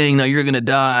this thing, now you're going to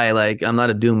die. Like, I'm not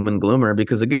a doom and gloomer,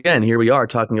 because again, here we are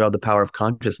talking about the power of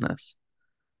consciousness.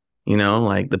 You know,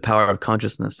 like the power of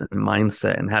consciousness and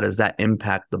mindset, and how does that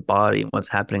impact the body and what's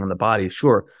happening in the body?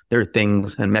 Sure, there are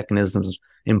things and mechanisms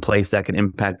in place that can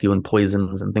impact you, and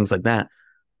poisons and things like that.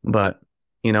 But,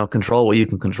 you know, control what you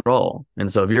can control.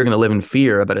 And so if you're going to live in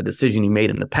fear about a decision you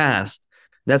made in the past,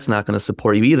 that's not going to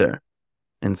support you either.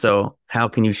 And so how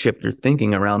can you shift your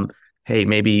thinking around, hey,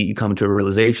 maybe you come to a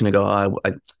realization and go,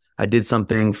 I did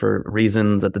something for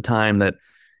reasons at the time that,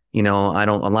 you know, I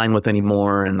don't align with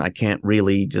anymore, and I can't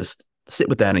really just sit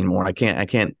with that anymore. I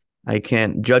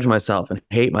can't judge myself and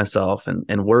hate myself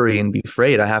and worry and be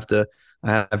afraid. I have to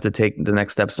I have to take the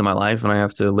next steps in my life, and I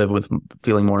have to live with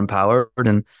feeling more empowered,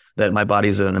 and that my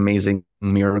body's an amazing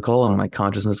miracle, and my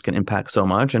consciousness can impact so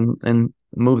much, and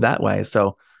move that way.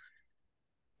 So,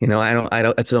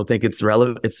 I still think it's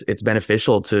relevant. It's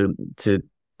beneficial to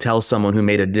tell someone who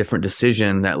made a different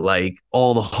decision that, like,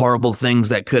 all the horrible things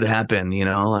that could happen,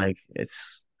 like,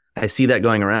 I see that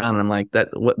going around, and I'm like,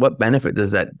 what benefit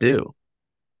does that do?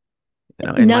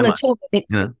 None at all.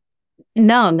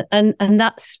 None. And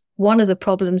that's one of the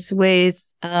problems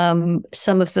with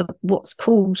some of the what's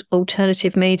called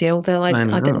alternative media, although I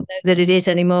don't know that it is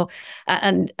anymore.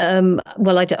 And I'm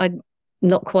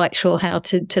not quite sure how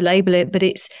to label it, but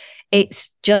it's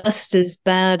just as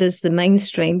bad as the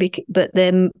mainstream. But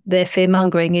their fear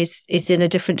mongering is in a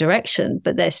different direction,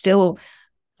 but they're still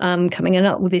coming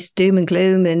up with this doom and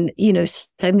gloom. And,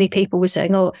 so many people were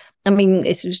saying, it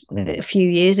was a few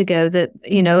years ago that,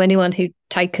 anyone who'd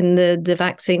taken the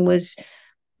vaccine was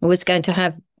going to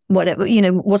have whatever,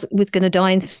 was going to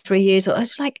die in 3 years. I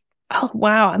was like, oh,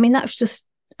 wow. I mean, that was just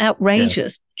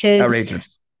outrageous. Yeah.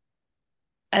 Outrageous.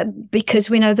 Because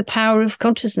we know the power of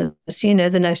consciousness, the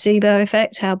nocebo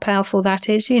effect, how powerful that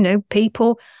is,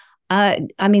 people.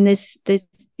 There's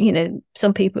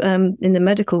some people in the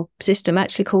medical system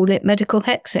actually call it medical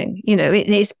hexing.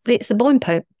 It's the bone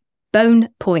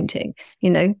pointing.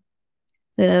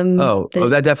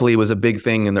 That definitely was a big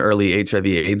thing in the early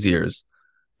HIV/AIDS years,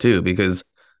 too, because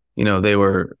they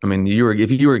were. I mean, if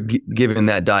you were given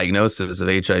that diagnosis of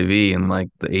HIV in like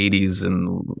the 80s,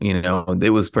 and it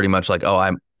was pretty much like,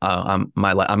 oh,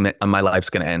 my life's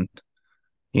gonna end.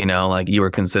 Like you were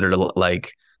considered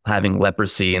like having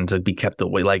leprosy and to be kept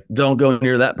away, like don't go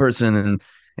near that person,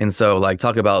 and so like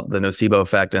talk about the nocebo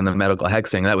effect and the medical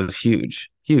hexing. That was huge.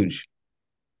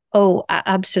 Oh,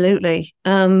 absolutely.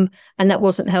 And that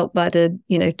wasn't helped by the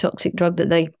toxic drug that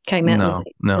they came out with.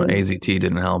 No, AZT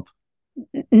didn't help.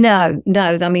 No.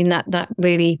 I mean that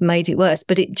really made it worse.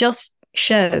 But it just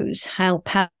shows how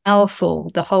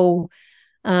powerful the whole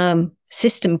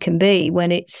system can be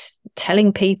when it's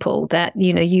telling people that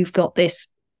you've got this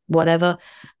whatever,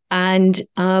 and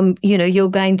you're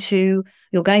going to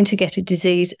get a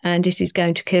disease and this is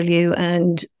going to kill you.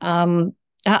 And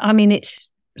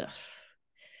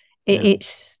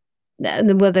it's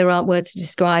there aren't words to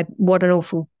describe what an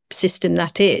awful system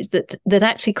that is, that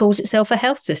actually calls itself a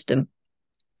health system.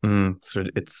 So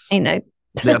it's the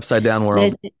upside down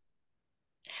world.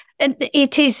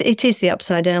 It is the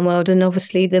upside down world, and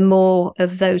obviously the more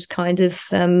of those kind of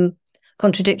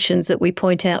contradictions that we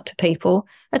point out to people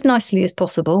as nicely as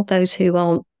possible, those who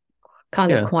aren't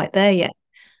kind of quite there yet,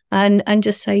 and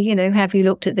just say, have you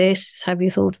looked at this? Have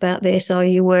you thought about this? Are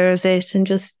you aware of this? And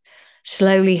just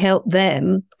slowly help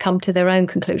them come to their own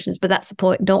conclusions. But that's the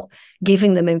point, not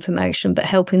giving them information, but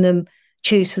helping them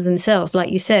choose for themselves.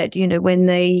 Like you said, when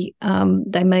they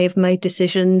may have made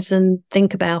decisions and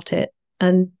think about it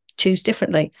and choose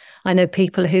differently. I know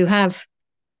people who have,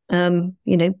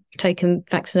 taken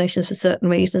vaccinations for certain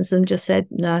reasons and just said,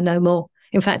 no more.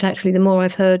 In fact, actually, the more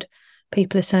I've heard,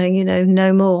 people are saying,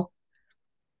 no more.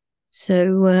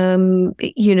 So,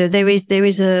 there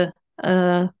is a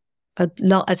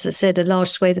lot, as I said, a large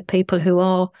swathe of people who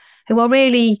are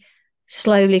really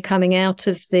slowly coming out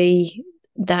of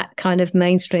that kind of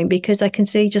mainstream, because they can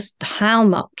see just how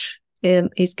much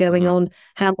is going on,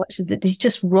 how much of it is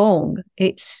just wrong.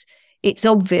 It's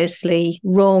obviously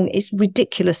wrong. It's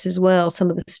ridiculous as well, some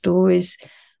of the stories,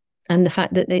 and the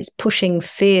fact that it's pushing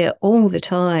fear all the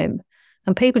time.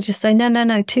 And people just say,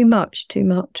 no, too much.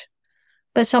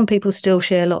 But some people still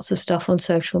share lots of stuff on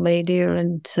social media.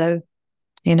 And so,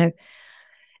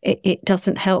 it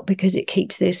doesn't help, because it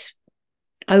keeps this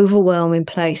overwhelm in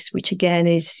place, which again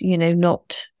is,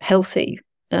 not healthy,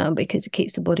 because it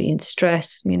keeps the body in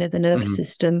stress, the nervous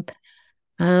system.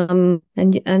 And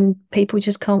people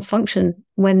just can't function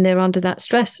when they're under that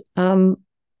stress. You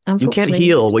can't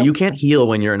heal. Well, you can't heal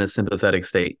when you're in a sympathetic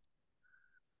state.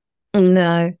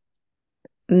 No.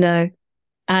 And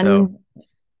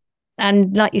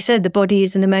like you said, the body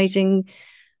is an amazing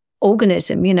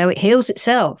organism. It heals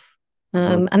itself.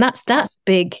 And that's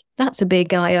big. That's a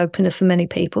big eye opener for many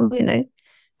people.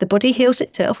 The body heals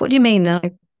itself. What do you mean?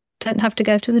 I don't have to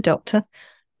go to the doctor.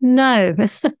 No,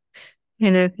 it's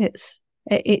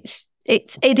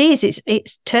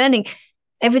turning.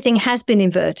 Everything has been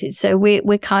inverted. So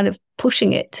we're kind of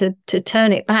pushing it to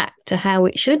turn it back to how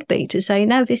it should be, to say,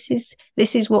 no, this is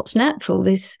what's natural.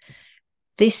 This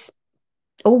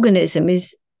organism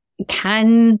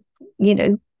can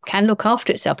look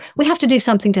after itself. We have to do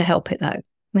something to help it, though.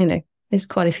 There's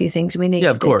quite a few things we need to do.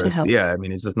 Yeah, of course. To help. Yeah, I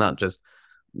mean, it's just not just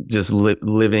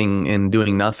living and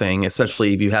doing nothing,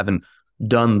 especially if you haven't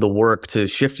done the work to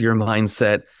shift your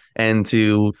mindset and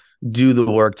to do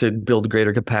the work to build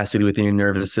greater capacity within your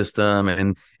nervous system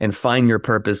and find your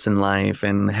purpose in life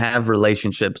and have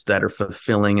relationships that are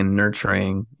fulfilling and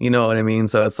nurturing. You know what I mean?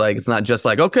 So it's like, it's not just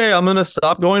like, okay, I'm going to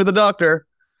stop going to the doctor.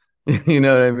 You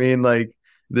know what I mean? Like,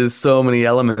 there's so many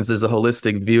elements. There's a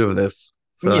holistic view of this.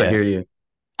 So I hear you.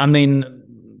 I mean,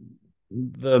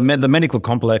 the medical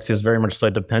complex is very much so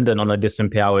dependent on a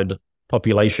disempowered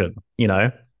population, you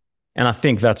know? And I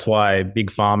think that's why big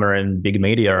pharma and big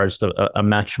media are just a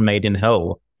match made in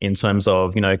hell in terms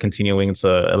of, you know, continuing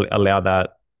to allow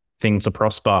that thing to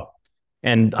prosper.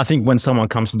 And I think when someone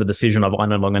comes to the decision of, I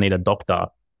no longer need a doctor,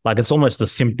 like, it's almost the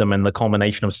symptom and the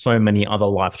culmination of so many other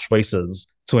life choices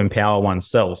to empower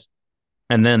oneself.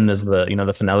 And then there's the, you know,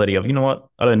 the finality of, you know what,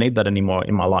 I don't need that anymore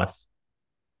in my life.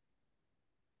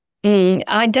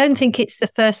 I don't think it's the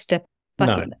first step.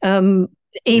 No. Though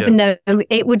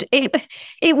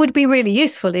it would be really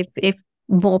useful if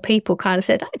more people kind of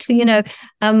said, actually, you know,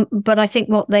 but I think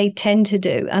what they tend to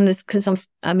do, and it's because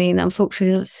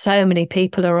unfortunately, so many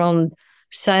people are on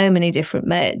so many different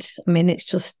meds. I mean, it's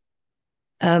just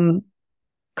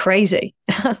crazy.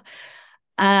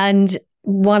 And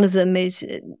one of them is,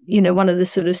 you know, one of the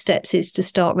sort of steps is to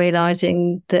start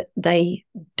realizing that they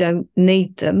don't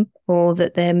need them or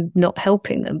that they're not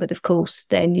helping them. But of course,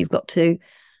 then you've got to,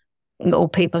 or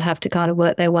people have to kind of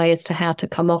work their way as to how to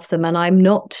come off them. And I'm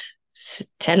not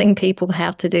telling people how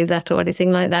to do that or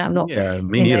anything like that. I'm not. Yeah,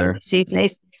 me neither.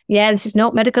 This is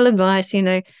not medical advice, you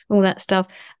know, all that stuff.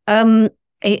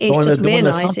 It's just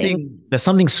realizing. There's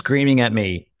something screaming at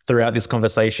me throughout this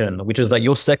conversation, which is that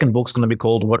your second book's going to be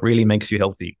called What Really Makes You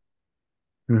Healthy.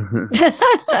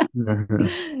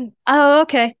 Oh,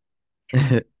 okay.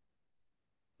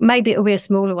 Maybe it'll be a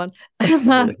smaller one.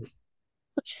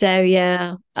 So,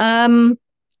 yeah.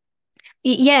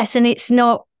 Yes, and it's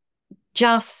not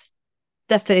just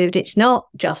the food. It's not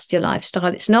just your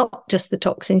lifestyle. It's not just the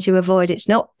toxins you avoid. It's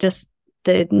not just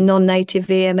the non-native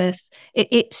VMS.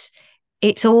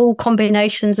 It's all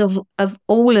combinations of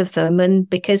all of them. And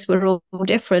because we're all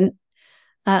different,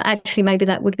 actually, maybe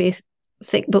that would be a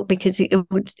thick book because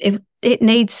it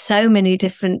needs so many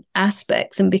different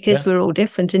aspects, and because we're all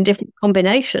different in different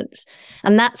combinations.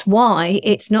 And that's why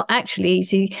it's not actually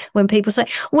easy when people say,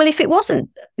 well, if it wasn't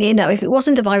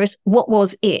a virus, what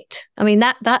was it? I mean,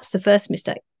 that's the first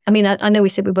mistake. I mean, I know we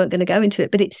said we weren't going to go into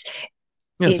it, but it's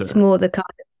more the kind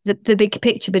of the big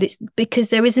picture, but it's because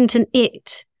there isn't an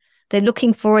it. They're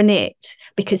looking for an it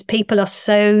because people are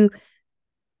so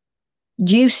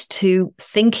used to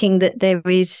thinking that there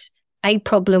is a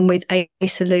problem with a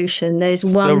solution. There's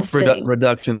one thing.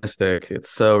 Reductionistic. It's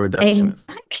so reductionist.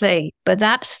 Exactly. But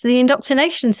that's the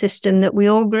indoctrination system that we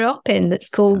all grew up in that's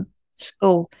called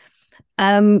school.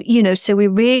 You know, so we're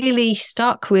really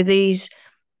stuck with these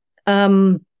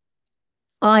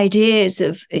ideas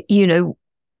of, you know,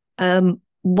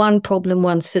 one problem,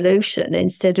 one solution,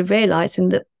 instead of realizing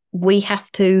that we have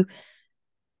to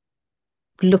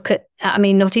look at, I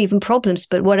mean, not even problems,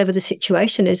 but whatever the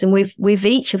situation is. And we've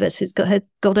each of us has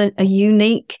got a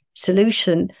unique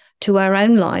solution to our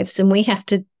own lives, and we have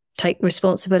to take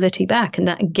responsibility back. And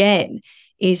that, again,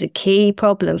 is a key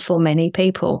problem for many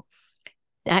people.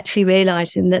 Actually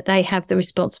realizing that they have the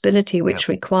responsibility, which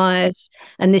requires,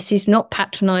 and this is not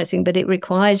patronizing, but it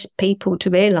requires people to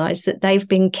realize that they've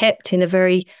been kept in a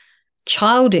very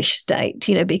childish state,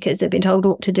 you know, because they've been told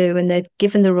what to do and they're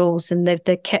given the rules and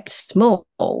they're kept small,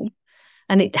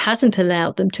 and it hasn't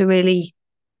allowed them to really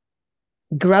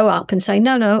grow up and say,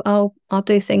 no, I'll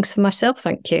do things for myself,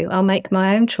 thank you, I'll make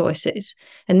my own choices.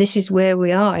 And this is where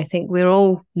we are. I think we're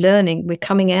all learning, we're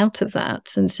coming out of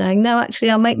that and saying, no, actually,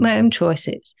 I'll make my own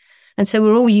choices. And so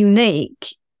we're all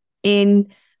unique in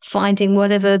finding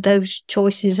whatever those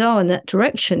choices are and that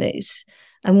direction is,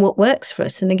 and what works for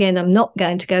us. And again, I'm not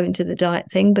going to go into the diet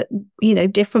thing, but, you know,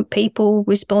 different people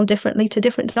respond differently to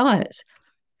different diets.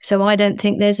 So I don't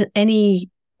think there's any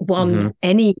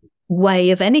way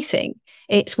of anything.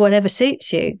 It's whatever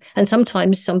suits you. And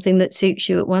sometimes something that suits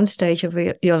you at one stage of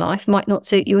your life might not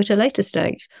suit you at a later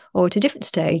stage or at a different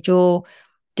stage, or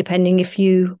depending if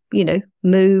you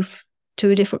move to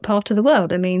a different part of the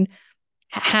world. I mean,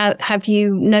 have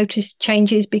you noticed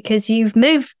changes because you've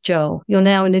moved, Joel? You're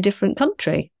now in a different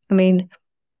country. I mean,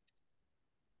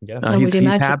 he's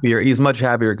happier. He's much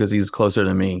happier because he's closer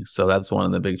to me. So that's one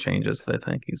of the big changes I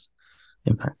think he's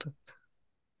impacted.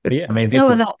 But yeah, I mean, it's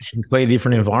a completely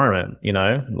different environment, you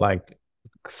know, like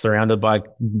surrounded by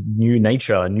new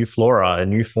nature, new flora,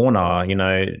 new fauna, you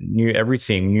know, new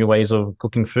everything, new ways of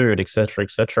cooking food, et cetera,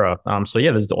 et cetera. So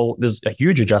yeah, there's a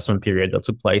huge adjustment period that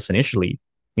took place initially,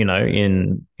 you know,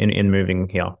 in moving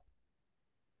here.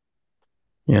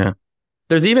 Yeah.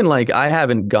 There's even like, I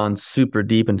haven't gone super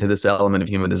deep into this element of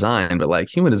human design, but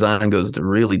like human design goes to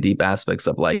really deep aspects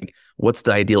of like, what's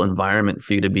the ideal environment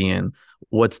for you to be in?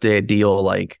 What's the ideal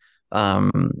like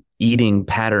eating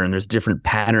pattern? There's different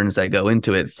patterns that go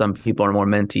into it. Some people are more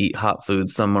meant to eat hot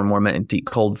foods. Some are more meant to eat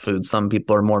cold foods. Some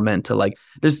people are more meant to like,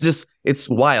 there's just, it's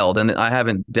wild. And I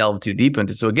haven't delved too deep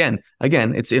into it. So again,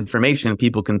 it's information.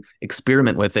 People can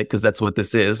experiment with it because that's what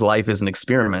this is. Life is an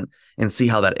experiment, and see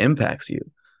how that impacts you.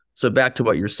 So back to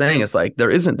what you're saying, it's like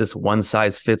there isn't this one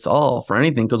size fits all for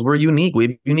anything, because we're unique. We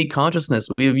have unique consciousness.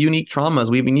 We have unique traumas.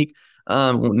 We have unique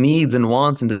needs and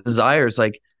wants and desires.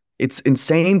 Like, it's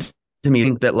insane to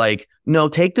me that like, no,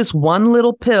 take this one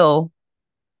little pill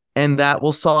and that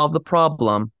will solve the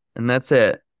problem, and that's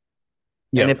it.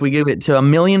 Yep. And if we give it to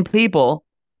 1 million people,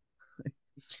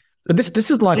 but this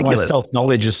is like ridiculous. Why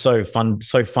self-knowledge is so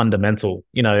fundamental,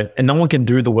 you know, and no one can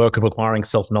do the work of acquiring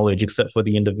self-knowledge except for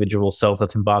the individual self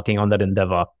that's embarking on that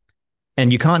endeavor.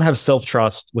 And you can't have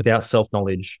self-trust without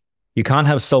self-knowledge. You can't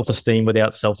have self-esteem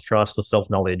without self-trust or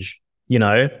self-knowledge, you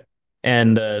know?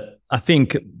 And I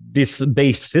think this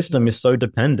beast system is so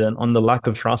dependent on the lack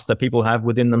of trust that people have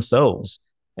within themselves.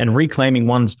 And reclaiming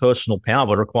one's personal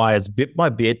power requires bit by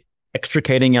bit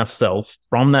extricating ourselves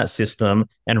from that system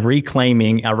and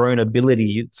reclaiming our own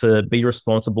ability to be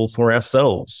responsible for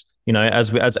ourselves, you know,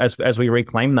 as we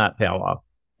reclaim that power.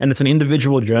 And it's an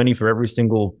individual journey for every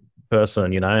single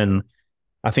person, you know, and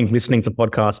I think listening to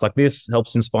podcasts like this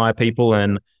helps inspire people.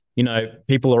 And, you know,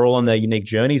 people are all on their unique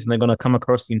journeys, and they're going to come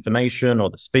across the information or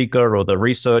the speaker or the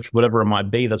research, whatever it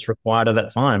might be, that's required at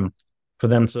that time for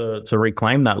them to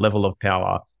reclaim that level of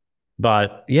power.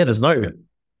 But yeah, there's no,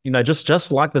 you know,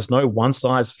 just like there's no one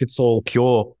size fits all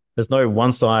cure, there's no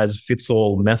one size fits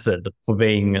all method for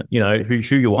being, you know, who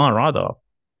you are either.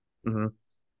 Mm-hmm.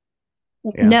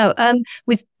 Yeah. No,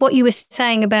 with what you were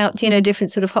saying about, you know,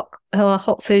 different sort of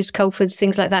hot foods, cold foods,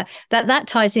 things like that, that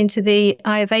ties into the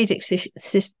Ayurvedic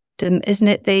system, isn't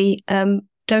it? The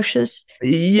doshas.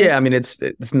 Yeah, I mean,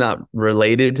 it's not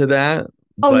related to that.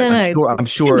 Oh, but no, I'm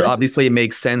sure obviously it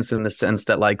makes sense in the sense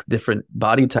that like different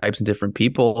body types and different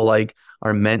people like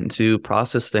are meant to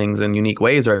process things in unique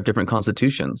ways or have different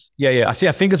constitutions. Yeah. I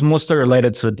think it's more so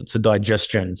related to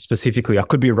digestion specifically. I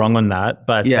could be wrong on that,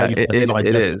 but yeah, it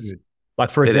is.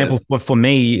 Like, for example, for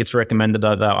me, it's recommended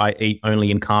that I eat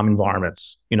only in calm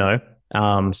environments, you know,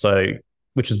 so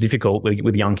which is difficult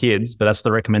with young kids, but that's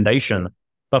the recommendation.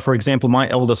 But for example, my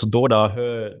eldest daughter,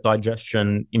 her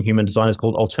digestion in human design is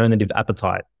called alternative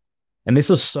appetite. And this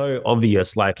is so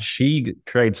obvious. Like, she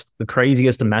creates the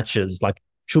craziest matches. Like,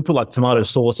 she'll put like tomato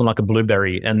sauce on like a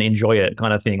blueberry and enjoy it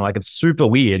kind of thing. Like, it's super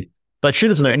weird, but she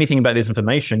doesn't know anything about this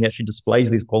information, yet she displays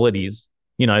these qualities,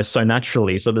 you know, so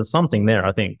naturally. So there's something there,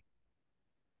 I think.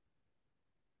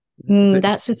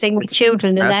 That's the thing with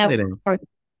children. I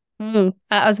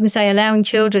was going to say, allowing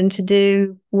children to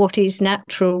do what is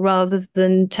natural rather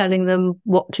than telling them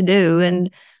what to do, and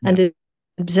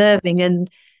observing and,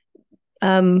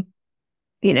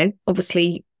 you know,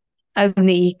 obviously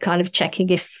only kind of checking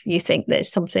if you think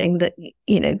there's something that,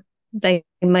 you know, they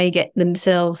may get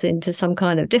themselves into some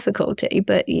kind of difficulty,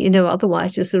 but, you know,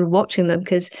 otherwise just sort of watching them,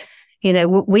 because, you know,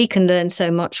 we can learn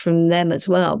so much from them as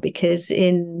well, because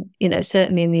in, you know,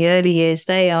 certainly in the early years,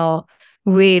 they are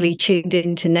really tuned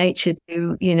into nature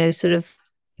to, you know, sort of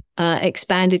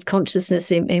expanded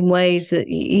consciousness in ways that,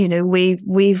 you know,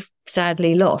 we've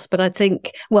sadly lost. But I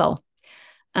think, well,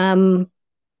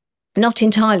 not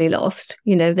entirely lost,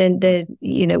 you know, then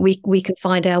you know, we can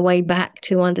find our way back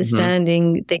to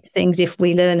understanding these things if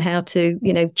we learn how to,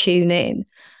 you know, tune in.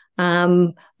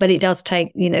 But it does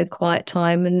take, you know, quiet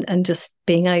time and just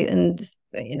being out and,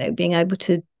 you know, being able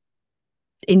to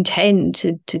intend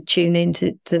to tune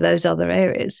into those other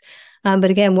areas. But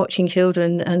again, watching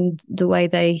children and the way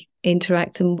they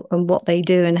interact and what they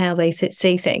do and how they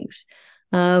see things,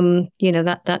 you know,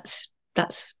 that's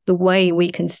the way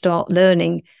we can start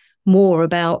learning more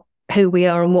about who we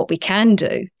are and what we can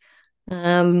do,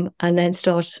 and then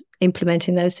start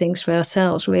implementing those things for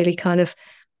ourselves, really kind of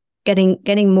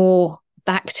getting more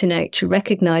back to nature,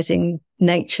 recognizing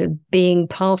nature, being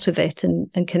part of it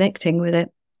and connecting with it.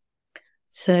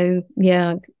 So,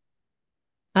 yeah,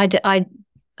 I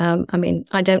mean,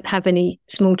 I don't have any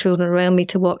small children around me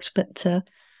to watch, but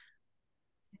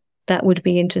that would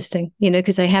be interesting, you know,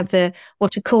 because they have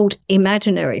what are called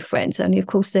imaginary friends. Only, of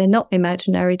course, they're not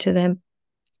imaginary to them.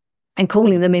 And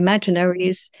calling them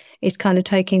imaginary is kind of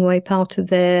taking away part of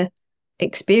their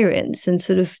experience and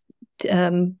sort of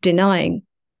denying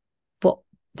what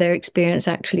their experience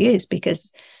actually is,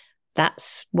 because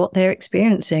that's what they're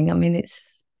experiencing. I mean,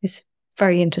 it's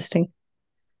very interesting.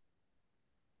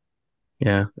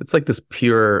 Yeah, it's like this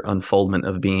pure unfoldment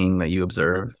of being that you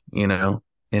observe,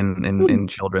 in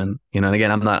children, And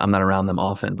again, I'm not around them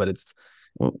often, but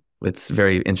it's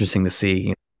very interesting to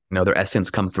see, their essence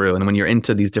come through. And when you're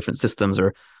into these different systems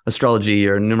or astrology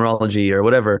or numerology or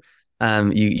whatever,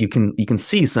 you can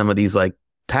see some of these like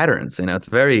patterns.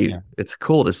 It's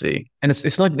cool to see. And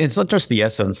it's not just the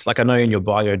essence. Like I know in your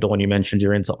bio, Dawn, you mentioned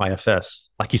you're into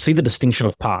IFS. Like you see the distinction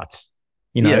of parts.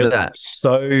 That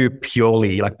so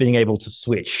purely like being able to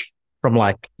switch from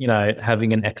like,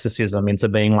 having an exorcism into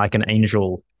being like an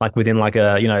angel, like within like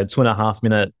a, 2.5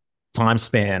 minute time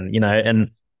span,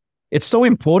 and it's so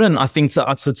important, I think,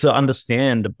 to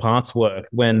understand parts work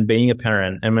when being a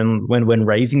parent and when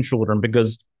raising children,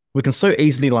 because we can so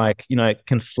easily like,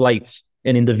 conflate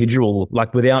an individual,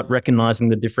 like without recognizing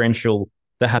the differential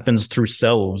that happens through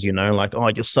selves, like, oh,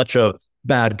 you're such a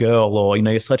bad girl, or,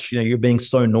 you're being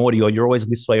so naughty, or you're always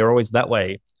this way, or always that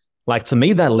way. Like to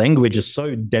me, that language is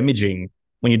so damaging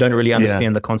when you don't really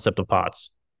understand the concept of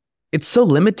parts. It's so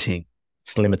limiting.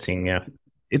 It's limiting, yeah.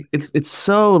 It's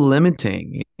so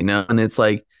limiting, and it's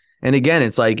like, and again,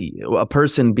 it's like a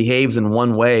person behaves in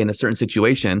one way in a certain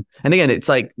situation. And again, it's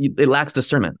like it lacks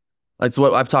discernment. That's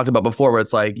what I've talked about before, where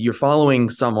it's like you're following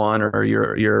someone or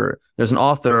there's an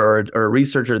author or a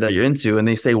researcher that you're into, and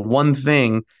they say one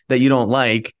thing that you don't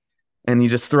like, and you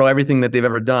just throw everything that they've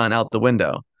ever done out the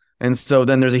window. And so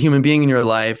then there's a human being in your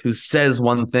life who says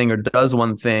one thing or does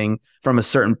one thing from a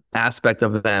certain aspect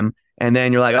of them. And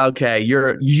then you're like, okay,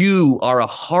 you are a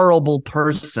horrible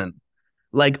person.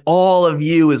 Like all of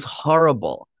you is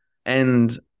horrible.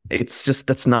 And it's just,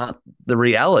 that's not the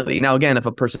reality. Now, again, if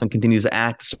a person continues to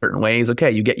act certain ways, okay,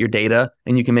 you get your data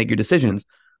and you can make your decisions.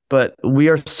 But we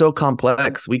are so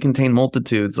complex. We contain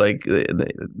multitudes. Like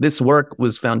this work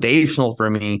was foundational for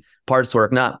me, parts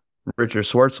work, not Richard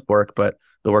Schwartz work, but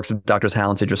the works of Drs. Hal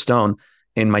and Sidra Stone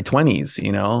in my 20s,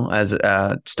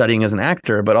 as studying as an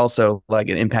actor, but also like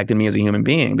it impacted me as a human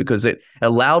being because it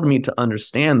allowed me to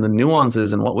understand the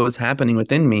nuances and what was happening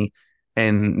within me.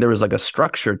 And there was like a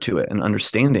structure to it and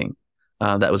understanding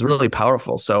that was really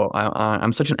powerful. So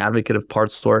I'm such an advocate of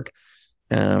parts work.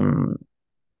 And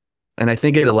I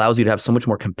think it allows you to have so much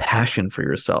more compassion for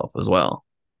yourself as well.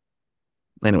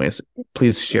 Anyways,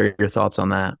 please share your thoughts on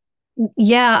that.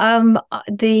 Yeah,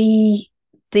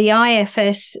 the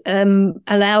IFS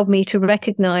allowed me to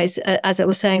recognize, as I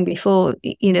was saying before,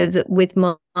 that with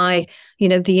my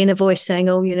the inner voice saying,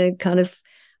 oh, kind of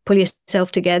pull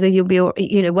yourself together, you'll be,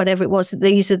 whatever it was.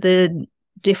 These are the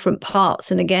different parts.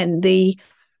 And again, you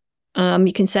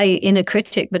can say inner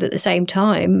critic, but at the same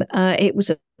time, it was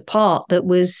a part that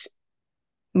was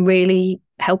really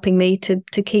helping me to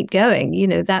keep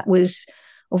going. That was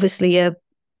obviously a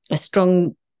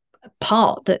strong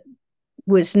part that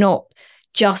was not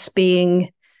just being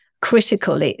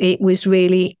critical. It was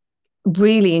really,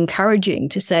 really encouraging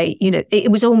to say,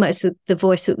 it was almost the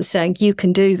voice that was saying, you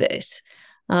can do this,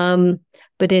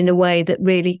 but in a way that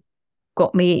really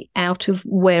got me out of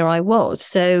where I was.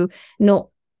 So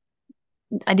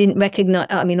I didn't recognize,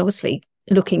 obviously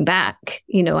looking back,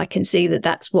 I can see that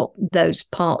that's what those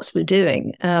parts were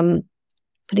doing.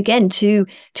 But again, to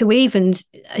even,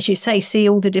 as you say, see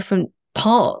all the different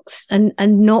parts and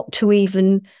not to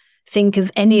even think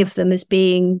of any of them as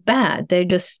being bad. They're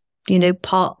just,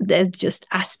 they're just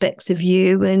aspects of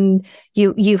you, and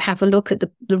you have a look at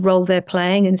the role they're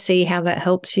playing and see how that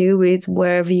helps you with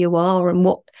wherever you are and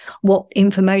what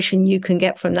information you can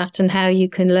get from that and how you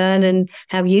can learn and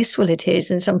how useful it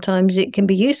is. And sometimes it can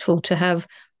be useful to have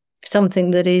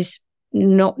something that is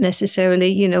not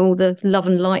necessarily, the love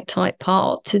and light type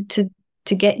part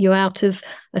to get you out of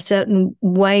a certain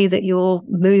way that you're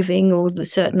moving or the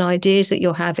certain ideas that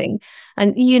you're having.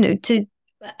 And,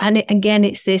 again,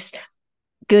 it's this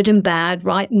good and bad,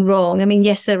 right and wrong.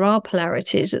 Yes, there are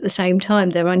polarities. At the same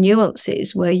time, there are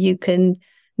nuances where you can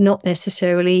not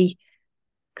necessarily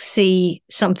see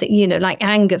something, like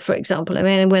anger, for example.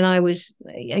 When I was,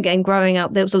 again, growing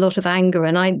up, there was a lot of anger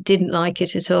and I didn't like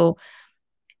it at all.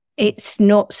 It's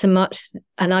not so much,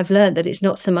 and I've learned that it's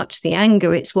not so much the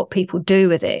anger, it's what people do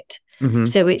with it. Mm-hmm.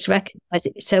 So it's recognized.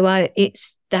 So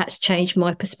that's changed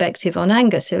my perspective on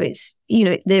anger. So it's,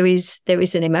 there is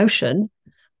an emotion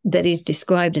that is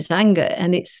described as anger,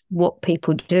 and it's what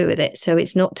people do with it. So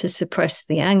it's not to suppress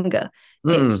the anger,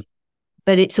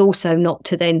 but it's also not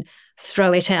to then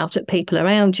throw it out at people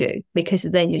around you, because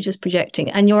then you're just projecting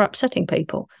and you're upsetting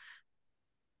people.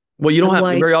 Well, you don't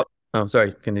have very. Oh,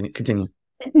 sorry. Continue.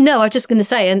 No, I was just going to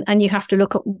say, and you have to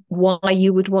look at why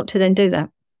you would want to then do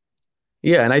that.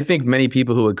 Yeah, and I think many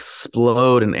people who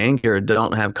explode in anger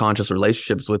don't have conscious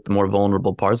relationships with the more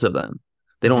vulnerable parts of them.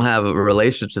 They don't have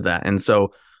relationships with that. And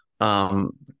so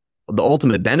the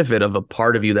ultimate benefit of a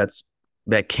part of you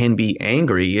that can be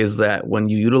angry is that when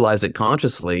you utilize it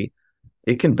consciously,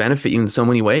 it can benefit you in so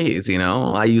many ways.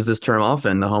 I use this term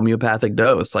often, the homeopathic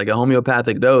dose. Like a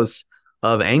homeopathic dose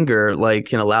of anger, like,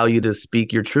 can allow you to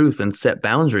speak your truth and set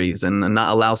boundaries and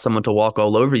not allow someone to walk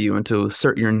all over you and to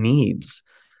assert your needs.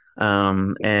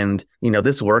 And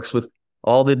this works with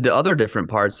all the other different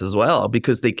parts as well,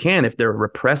 because they can, if they're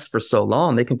repressed for so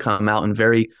long, they can come out in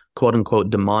very quote unquote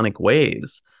demonic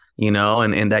ways, and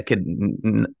that could,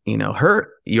 hurt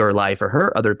your life or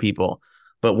hurt other people.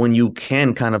 But when you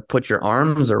can kind of put your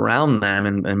arms around them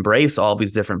and embrace all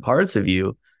these different parts of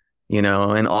you,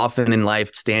 and often in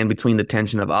life stand between the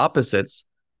tension of opposites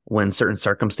when certain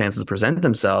circumstances present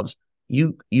themselves,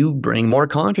 you bring more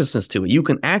consciousness to it. You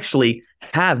can actually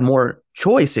have more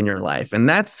choice in your life. And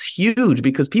that's huge,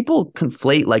 because people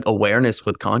conflate like awareness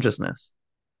with consciousness.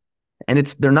 And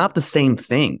they're not the same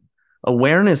thing.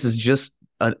 Awareness is just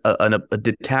a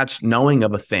detached knowing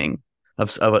of a thing,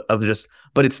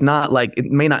 but it's not like, it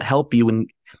may not help you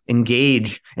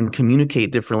engage and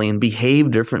communicate differently and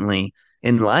behave differently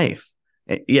in life.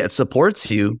 Yeah, it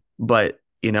supports you, but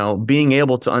being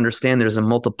able to understand there's a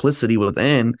multiplicity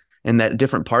within, and that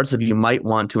different parts of you might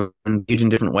want to engage in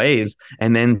different ways,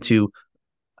 and then to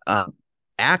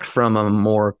act from a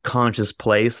more conscious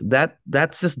place,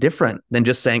 that's just different than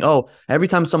just saying, oh, every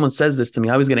time someone says this to me,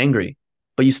 I always get angry.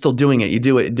 But you're still doing it. You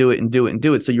do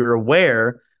it. So you're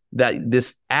aware that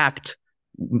this act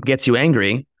gets you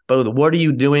angry, but what are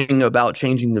you doing about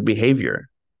changing the behavior?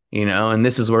 And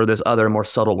this is where there's other more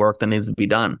subtle work that needs to be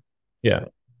done. Yeah.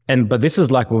 But this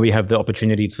is like where we have the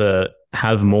opportunity to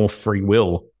have more free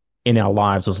will in our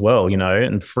lives as well,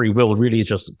 and free will really is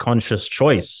just conscious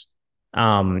choice.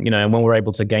 And when we're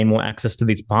able to gain more access to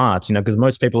these parts, because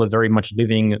most people are very much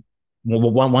living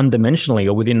one-dimensionally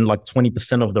or within like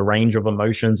 20% of the range of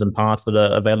emotions and parts that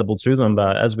are available to them.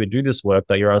 But as we do this work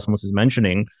that Yerasimos is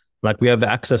mentioning, like we have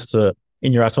access to,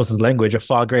 in Yerasimos' language, a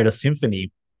far greater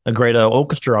symphony, a greater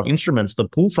orchestra of instruments to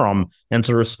pull from and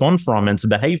to respond from and to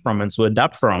behave from and to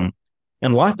adapt from.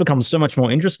 And life becomes so much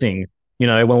more interesting,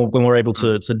 when we're able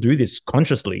to do this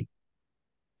consciously.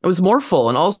 It was more full.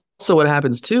 And also what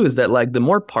happens too is that like the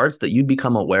more parts that you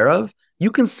become aware of, you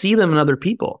can see them in other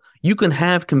people. You can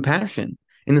have compassion.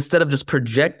 And instead of just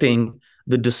projecting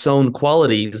the disowned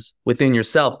qualities within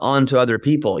yourself onto other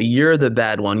people, you're the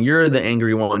bad one, you're the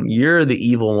angry one, you're the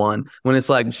evil one. When it's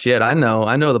like, shit, I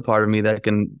know the part of me that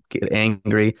can get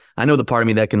angry. I know the part of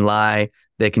me that can lie,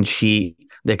 that can cheat,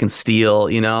 that can steal,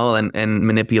 and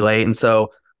manipulate. And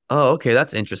so, oh, okay,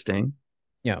 that's interesting.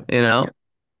 Yeah. Yeah.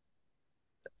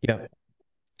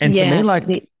 And to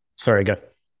me, sorry, go.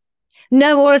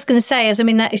 No, what I was going to say is,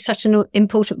 that is such an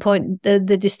important point, the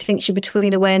distinction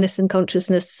between awareness and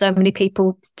consciousness. So many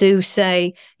people do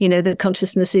say, that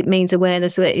consciousness, it means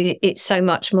awareness. It's so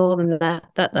much more than that.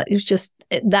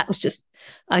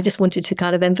 I just wanted to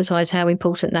kind of emphasize how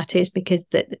important that is, because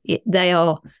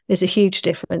there's a huge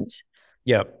difference.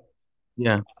 Yeah.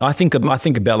 Yeah. I think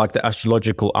about like the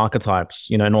astrological archetypes,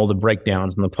 and all the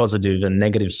breakdowns and the positive and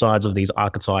negative sides of these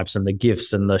archetypes and the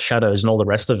gifts and the shadows and all the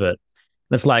rest of it.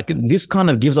 It's like, this kind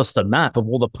of gives us the map of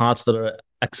all the parts that are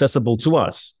accessible to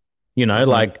us,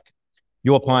 like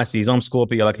you're Pisces, I'm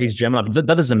Scorpio, like he's Gemini. But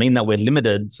that doesn't mean that we're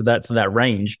limited to that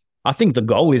range. I think the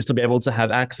goal is to be able to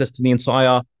have access to the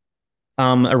entire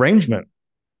arrangement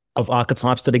of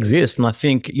archetypes that exist. And I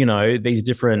think, these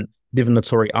different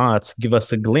divinatory arts give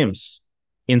us a glimpse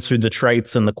into the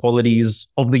traits and the qualities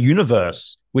of the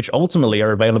universe, which ultimately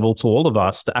are available to all of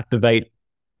us to activate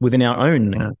within our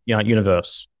own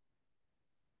universe.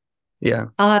 Yeah.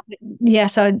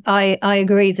 Yes, I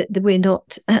agree that we're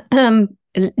not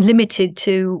limited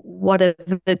to whatever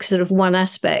sort of one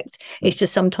aspect. It's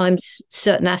just sometimes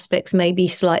certain aspects may be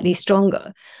slightly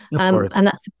stronger. And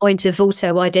that's the point of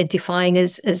also identifying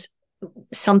as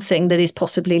something that is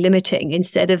possibly limiting,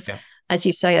 instead of, as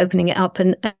you say, opening it up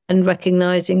and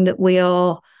recognizing that we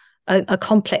are a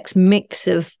complex mix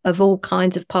of all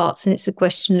kinds of parts, and it's a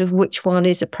question of which one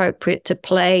is appropriate to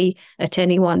play at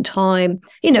any one time.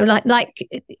 Like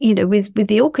with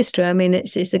the orchestra,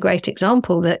 it's a great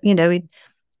example that in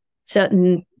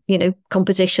certain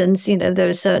compositions, there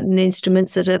are certain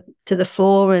instruments that are to the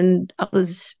fore, and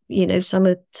others, some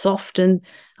are soft and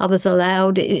others are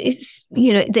loud.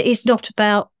 It's not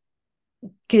about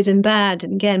good and bad,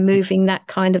 and again, moving that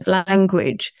kind of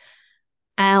language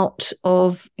out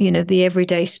of the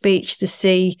everyday speech to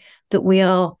see that we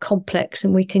are complex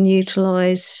and we can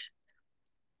utilize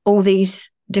all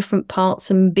these different parts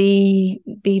and be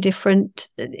different,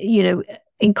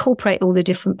 incorporate all the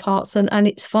different parts, and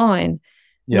it's fine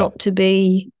not to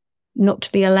be not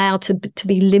to be allowed to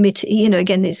be limited.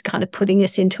 Again, it's kind of putting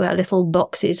us into our little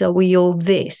boxes. Are we all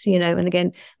this? And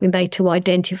again, we're made to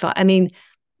identify. I mean,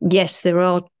 yes, there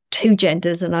are two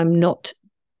genders, and I'm not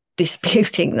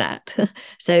disputing that.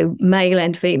 So male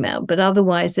and female, but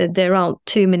otherwise there aren't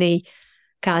too many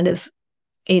kind of,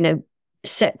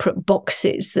 separate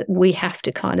boxes that we have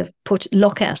to kind of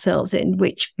lock ourselves in,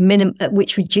 which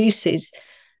reduces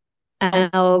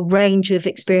our range of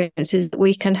experiences that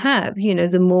we can have.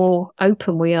 The more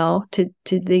open we are to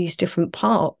these different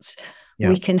parts,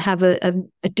 we can have a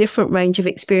different range of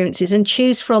experiences and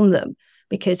choose from them.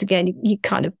 Because again, you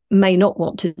kind of may not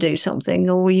want to do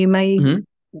something, or you may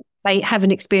have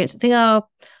an experience and think, oh,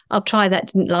 I'll try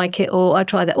that, didn't like it, or I'll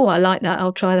try that, oh, I like that,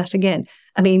 I'll try that again.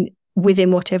 I mean,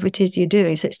 within whatever it is you're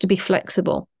doing. So it's to be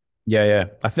flexible. Yeah.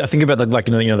 I think about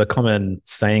the common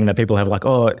saying that people have, like,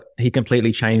 oh, he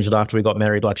completely changed after we got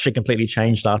married. Like, she completely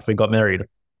changed after we got married.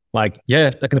 Like,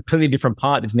 yeah, a completely different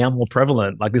part is now more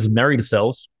prevalent. Like, this married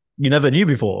self you never knew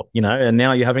before, and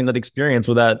now you're having that experience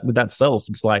with that self.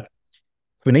 It's like,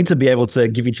 we need to be able to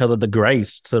give each other the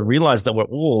grace to realize that we're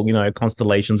all,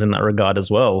 constellations in that regard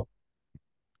as well.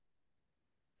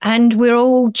 And we're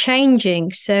all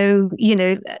changing. So,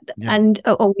 and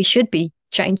we should be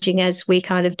changing as we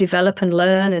kind of develop and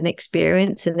learn and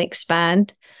experience and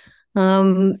expand.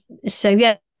 So,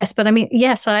 yes, but I mean,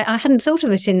 yes, I hadn't thought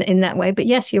of it in that way. But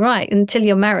yes, you're right. Until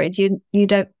you're married, you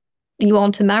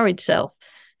aren't a married self.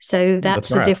 So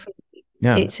that's right.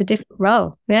 It's a different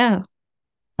role. Yeah.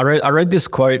 I read this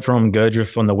quote from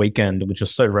Gurdjieff on the weekend, which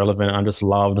is so relevant. I just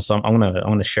loved. So I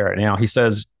want to share it now. He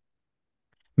says,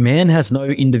 "Man has no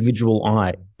individual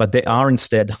I, but there are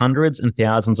instead hundreds and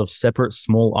thousands of separate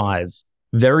small I's,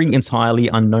 very entirely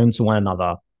unknown to one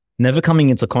another, never coming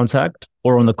into contact,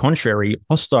 or on the contrary,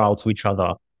 hostile to each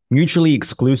other, mutually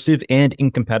exclusive and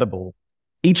incompatible.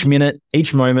 Each minute,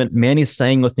 each moment, man is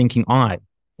saying or thinking I,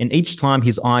 and each time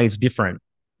his I is different.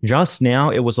 Just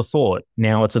now it was a thought,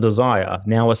 now it's a desire,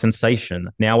 now a sensation,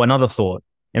 now another thought,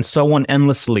 and so on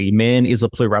endlessly. Man is a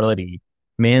plurality.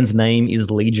 Man's name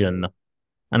is legion."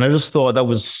 And I just thought that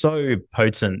was so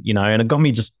potent, and it got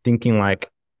me just thinking, like,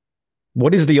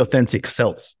 what is the authentic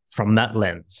self from that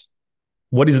lens?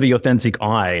 What is the authentic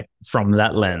I from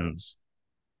that lens?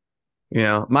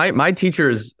 My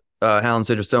teachers, Helen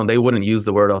Sidra Stone, they wouldn't use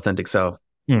the word authentic self.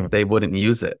 They wouldn't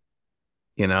use it,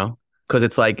 because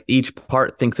it's like each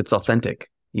part thinks it's authentic,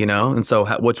 and so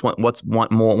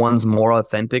one's more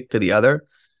authentic to the other.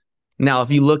 Now,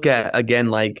 if you look at, again,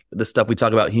 like the stuff we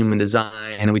talk about human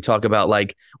design, and we talk about,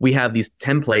 like, we have these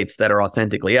templates that are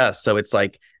authentically us. So it's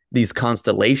like these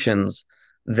constellations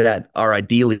that are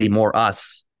ideally more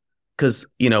us. Because,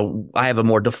 I have a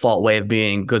more default way of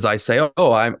being, because I say,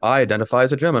 I identify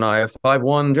as a Gemini, a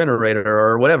 5-1 generator,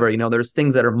 or whatever. There's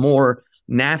things that are more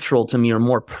natural to me or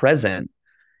more present,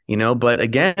 but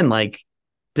again, like,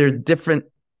 there's different,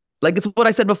 like, it's what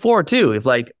I said before too. If,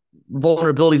 like,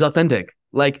 vulnerability is authentic,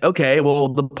 like, okay, well,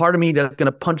 the part of me that's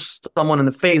going to punch someone in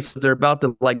the face as they're about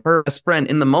to, like, hurt best friend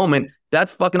in the moment,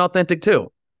 that's fucking authentic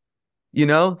too.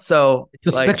 So it's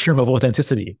a spectrum of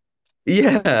authenticity.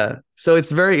 Yeah. So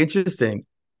it's very interesting.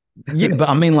 Yeah, but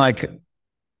I mean, like,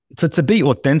 to be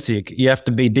authentic, you have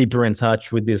to be deeper in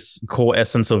touch with this core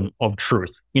essence of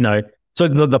truth, So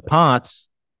the parts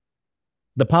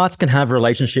can have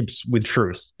relationships with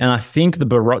truth. And I think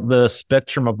the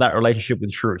spectrum of that relationship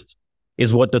with truth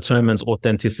is what determines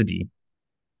authenticity.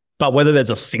 But whether there's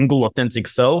a single authentic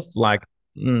self, like,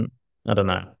 I don't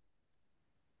know.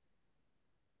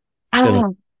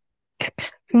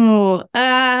 Who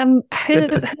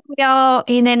we are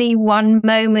in any one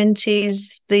moment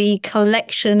is the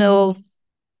collection of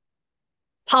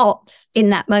parts in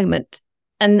that moment.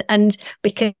 And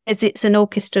because it's an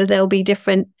orchestra, there'll be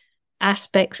different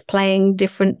aspects playing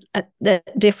at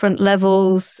different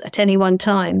levels at any one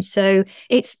time. So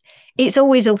it's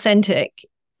always authentic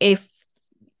if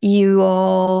you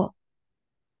are,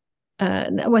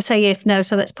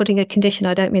 so that's putting a condition.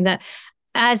 I don't mean that.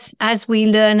 As we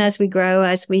learn, as we grow,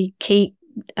 as we keep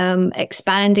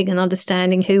expanding and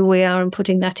understanding who we are and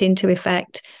putting that into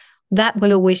effect, that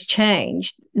will always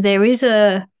change. There is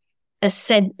a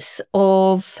sense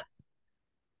of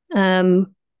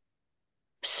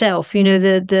self,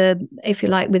 the if you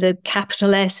like, with a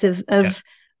capital S of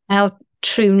our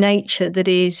true nature that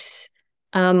is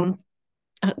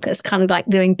that's kind of like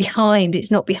doing behind.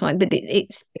 It's not behind, but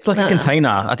it's like a container.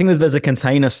 I think there's a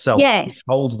container self. Yes. Which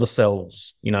holds the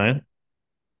selves, Yeah.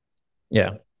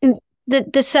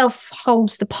 The self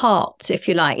holds the parts, if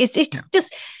you like. It's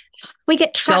just, we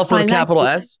get trapped self with a capital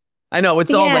S. I know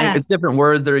it's all like, it's different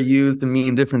words that are used to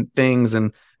mean different things,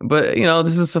 and But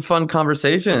this is a fun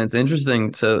conversation. It's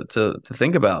interesting to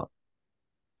think about.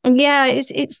 Yeah,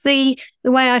 it's the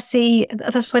way I see.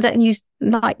 That's why I don't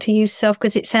like to use self,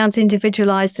 because it sounds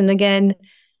individualized. And again,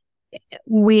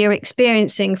 we're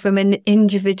experiencing from an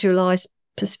individualized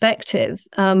perspective,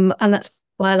 and that's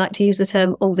why I like to use the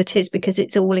term all that is, because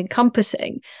it's all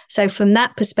encompassing. So from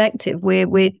that perspective,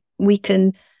 we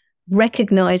can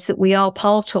recognize that we are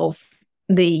part of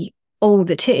the all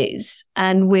that is,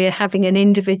 and we're having an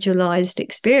individualized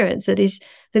experience that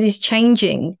is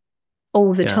changing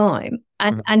all the time,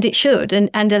 and it should,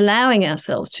 and allowing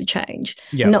ourselves to change,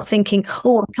 and not thinking,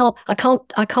 oh,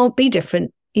 I can't be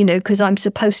different, because I'm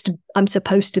supposed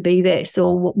to be this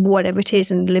or whatever it is,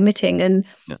 and limiting, and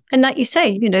like you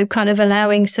say, kind of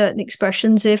allowing certain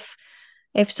expressions. If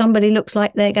somebody looks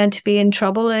like they're going to be in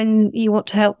trouble and you want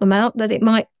to help them out, that it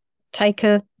might take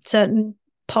a certain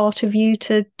part of you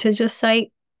to just say,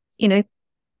 to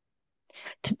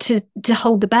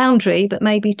hold the boundary, but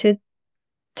maybe to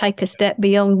take a step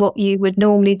beyond what you would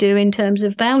normally do in terms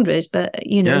of boundaries. But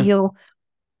you're,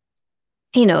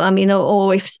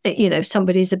 or if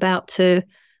somebody's about to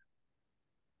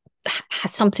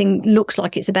something looks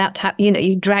like it's about to happen,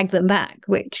 you drag them back,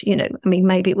 which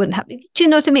maybe it wouldn't happen. Do you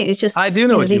know what I mean? It's just, I do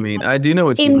know what you mean. I do know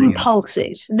what you mean.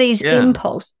 These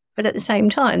impulses, but at the same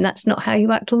time, that's not how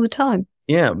you act all the time.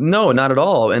 Yeah, no, not at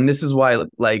all. And this is why,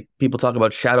 like, people talk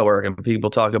about shadow work and people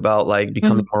talk about like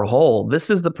becoming more whole. This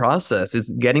is the process,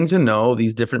 is getting to know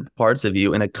these different parts of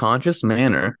you in a conscious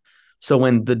manner. So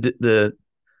when the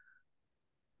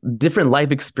different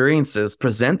life experiences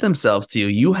present themselves to you,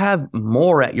 you have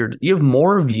more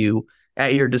of you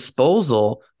at your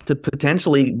disposal to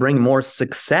potentially bring more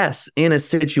success in a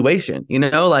situation.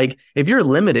 Like if you're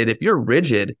limited, if you're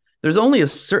rigid, there's only a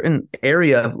certain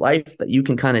area of life that you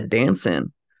can kind of dance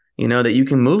in, that you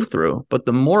can move through. But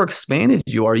the more expanded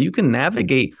you are, you can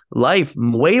navigate life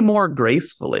way more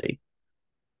gracefully.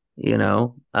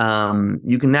 You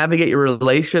can navigate your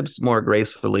relationships more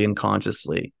gracefully and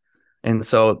consciously. And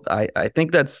so I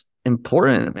think that's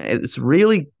important. It's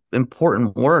really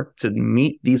important work to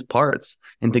meet these parts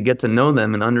and to get to know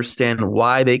them and understand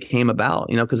why they came about,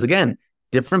 because again,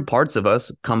 different parts of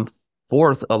us come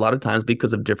forth a lot of times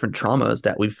because of different traumas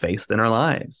that we've faced in our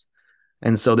lives.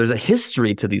 And so there's a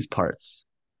history to these parts,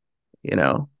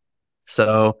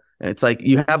 so it's like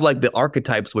you have like the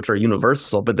archetypes, which are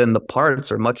universal, but then the parts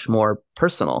are much more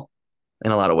personal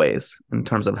in a lot of ways in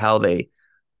terms of how they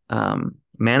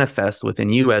manifest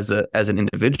within you as an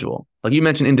individual. Like you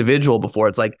mentioned individual before.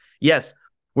 It's like, yes,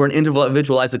 we're an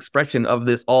individualized expression of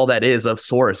this, all that is of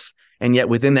source. And yet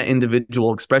within that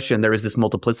individual expression, there is this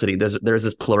multiplicity. There's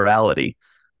this plurality,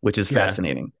 which is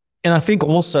fascinating. And I think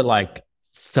also like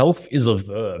self is a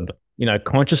verb,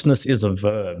 consciousness is a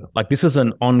verb. Like this is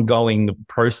an ongoing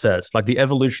process, like the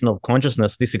evolution of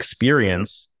consciousness, this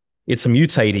experience, it's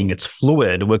mutating, it's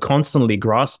fluid. We're constantly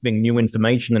grasping new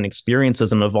information and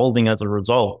experiences and evolving as a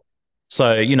result.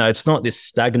 So, it's not this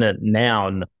stagnant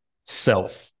noun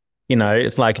self,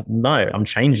 it's like, no, I'm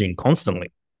changing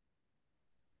constantly.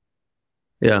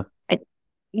 Yeah.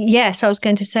 Yes, I was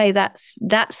going to say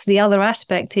that's the other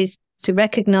aspect, is to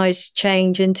recognize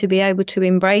change and to be able to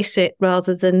embrace it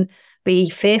rather than be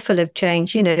fearful of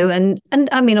change, and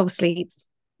I mean, obviously,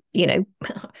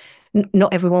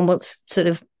 not everyone wants sort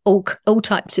of all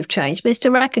types of change, but it's to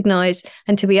recognize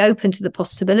and to be open to the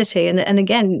possibility. And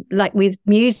again, like with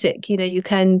music, you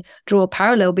can draw a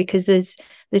parallel because there's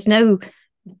no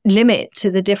limit to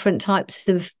the different types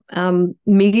of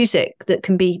music that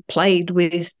can be played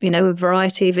with a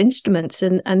variety of instruments,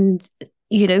 and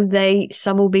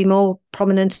some will be more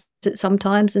prominent at some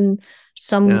times and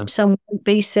some won't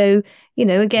be. So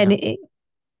again,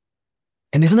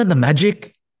 and isn't that the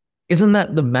magic? Isn't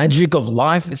that the magic of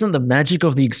life? Isn't the magic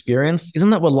of the experience?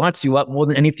 Isn't that what lights you up more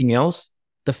than anything else?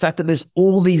 The fact that there's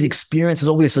all these experiences,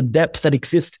 all this depth that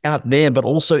exists out there, but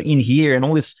also in here, and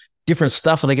all this different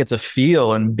stuff that I get to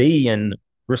feel and be and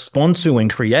respond to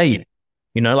and create.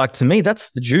 Like to me,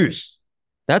 that's the juice.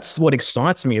 That's what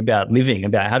excites me about living,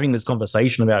 about having this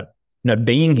conversation, about,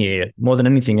 being here more than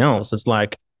anything else. It's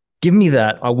like, give me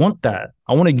that. I want that.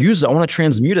 I want to use it. I want to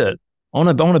transmute it. I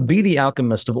want to be the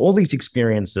alchemist of all these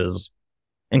experiences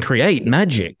and create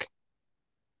magic.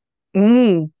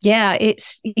 Yeah,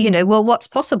 it's, well, what's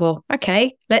possible?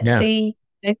 Okay, let's see.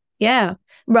 Yeah,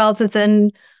 rather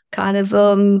than kind of,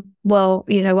 I'm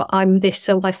this,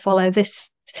 so I follow this.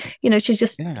 She's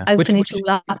just open it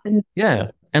all up.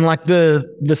 And like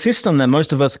the system that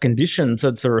most of us are conditioned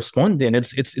to respond in,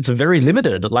 it's very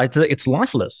limited. Like it's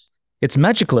lifeless. It's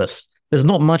magicless. There's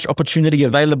not much opportunity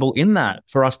available in that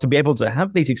for us to be able to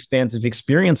have these expansive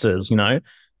experiences,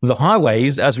 The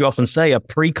highways, as we often say, are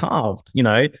pre-carved. You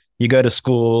know, you go to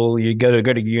school, you go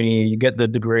to uni, you get the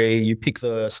degree, you pick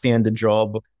the standard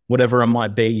job, whatever it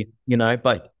might be, you know,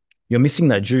 but you're missing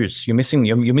that juice. You're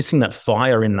missing that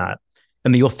fire in that.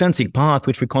 And the authentic path,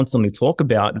 which we constantly talk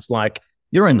about, it's like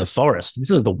you're in the forest. This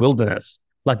is the wilderness.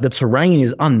 Like the terrain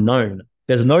is unknown.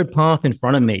 There's no path in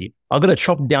front of me. I've got to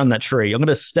chop down that tree. I'm going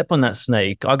to step on that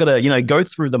snake. I've got to, you know, go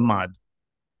through the mud.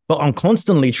 But I'm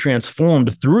constantly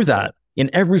transformed through that in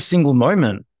every single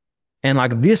moment. And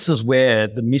like, this is where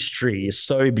the mystery is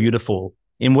so beautiful.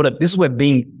 This is where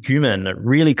being human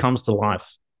really comes to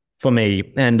life for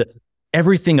me. And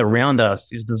everything around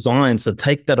us is designed to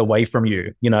take that away from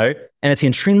you, you know, and it's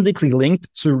intrinsically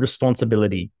linked to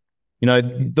responsibility. You know,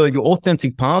 your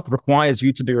authentic path requires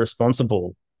you to be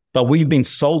responsible, but we've been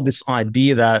sold this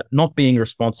idea that not being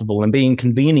responsible and being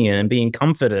convenient and being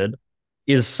comforted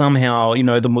is somehow, you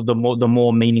know, the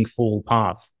more meaningful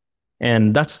path.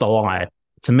 And that's the lie.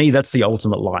 To me, that's the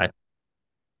ultimate lie.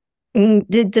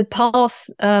 The path,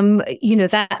 you know,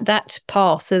 that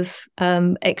path of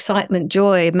excitement,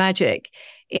 joy, magic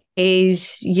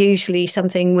is usually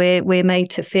something we're made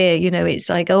to fear. You know, it's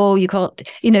like, oh, you can't,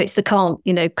 you know, it's the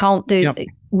can't do. Yep.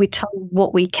 We're told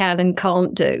what we can and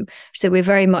can't do. So we're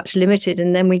very much limited.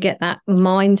 And then we get that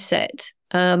mindset,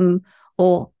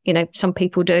 or, you know, some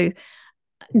people do,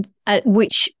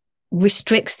 which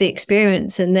restricts the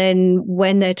experience. And then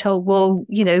when they're told, well,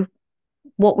 you know,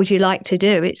 what would you like to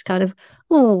do? It's kind of,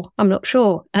 oh, I'm not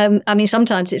sure. I mean,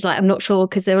 sometimes it's like, I'm not sure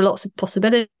because there are lots of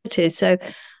possibilities. So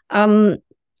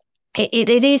it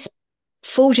is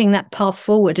forging that path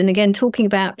forward. And again, talking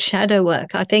about shadow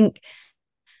work, I think,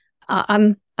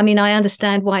 I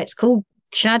understand why it's called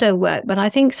shadow work, but I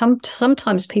think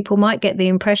sometimes people might get the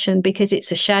impression because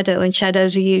it's a shadow and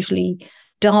shadows are usually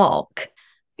dark,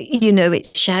 you know,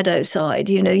 it's shadow side,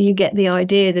 you know, you get the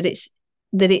idea that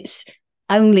it's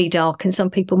only dark, and some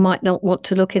people might not want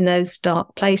to look in those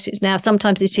dark places. Now,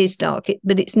 sometimes it is dark,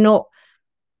 but it's not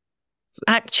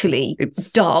actually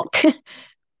dark.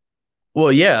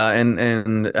 Well, yeah,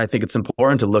 and I think it's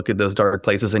important to look at those dark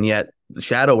places, and yet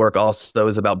shadow work also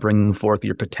is about bringing forth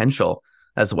your potential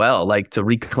as well, like to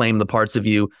reclaim the parts of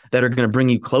you that are going to bring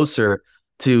you closer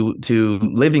to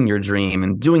living your dream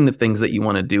and doing the things that you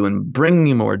want to do and bringing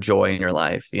you more joy in your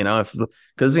life. You know,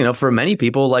 because you know, for many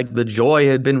people, like the joy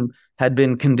had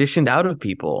been conditioned out of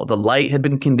people, the light had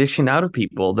been conditioned out of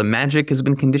people, the magic has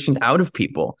been conditioned out of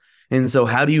people, and so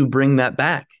how do you bring that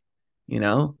back? You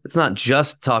know, it's not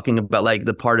just talking about like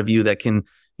the part of you that can,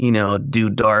 you know, do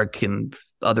dark and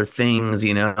other things.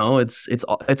 You know,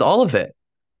 it's all of it.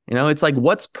 You know, it's like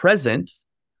what's present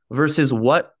versus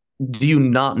what do you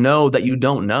not know that you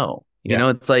don't know. You know,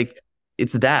 it's like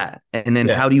it's that, and then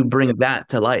how do you bring that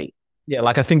to light? Yeah,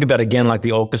 like I think about, again, like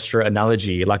the orchestra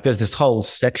analogy, like there's this whole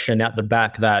section out the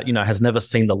back that, you know, has never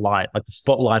seen the light, like the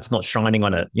spotlight's not shining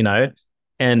on it, you know,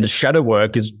 and the shadow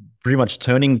work is pretty much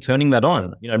turning that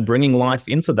on, you know, bringing life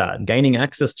into that, gaining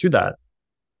access to that.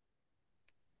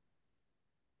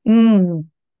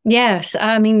 Yes,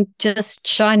 I mean, just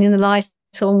shining the light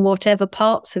on whatever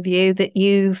parts of you that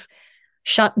you've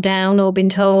shut down or been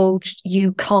told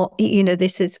you can't, you know,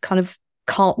 this is kind of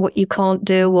what you can't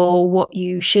do or what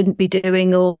you shouldn't be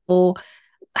doing, or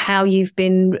how you've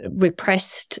been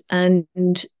repressed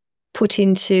and put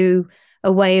into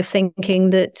a way of thinking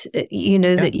that, you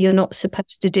know, that you're not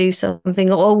supposed to do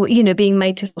something, or, you know, being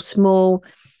made to feel small.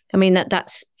 I mean,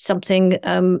 that's something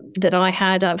that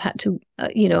I've had to,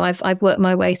 you know, I've worked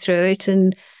my way through it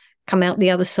and come out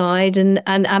the other side. And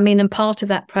I mean, and part of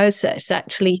that process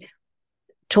actually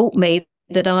taught me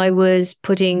that I was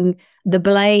putting the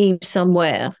blame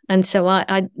somewhere. And so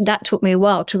I that took me a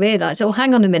while to realize, oh,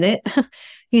 hang on a minute,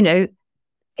 you know,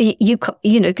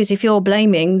 you know, because if you're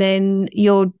blaming, then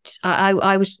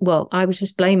I was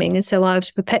just blaming. And so I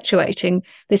was perpetuating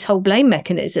this whole blame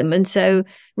mechanism. And so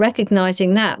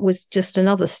recognizing that was just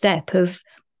another step of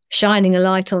shining a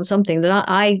light on something that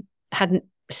I hadn't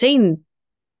seen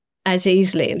as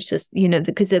easily. It was just, you know,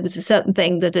 because there was a certain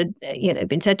thing that had, you know,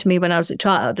 been said to me when I was a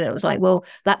child, and it was like, well,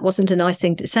 that wasn't a nice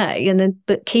thing to say. And then,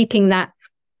 but keeping that,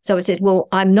 so I said, well,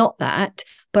 I'm not that,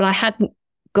 but I hadn't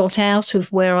got out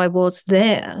of where I was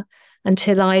there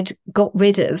until I'd got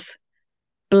rid of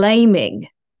blaming.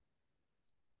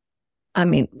 I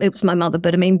mean, it was my mother,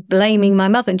 but I mean, blaming my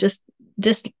mother, and just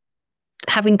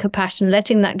having compassion,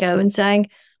 letting that go and saying,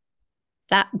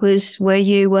 that was where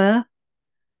you were.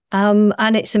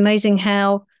 And it's amazing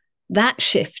how that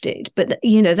shifted. But,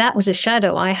 you know, that was a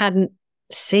shadow I hadn't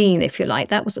seen, if you like.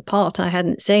 That was a part I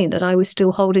hadn't seen, that I was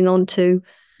still holding on to,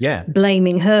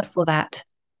 blaming her for that.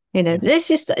 You know,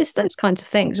 it's those kinds of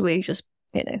things where you just,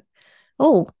 you know,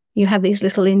 oh, you have these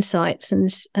little insights,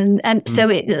 and so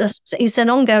it's an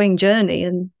ongoing journey,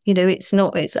 and it's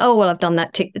not, oh well, I've done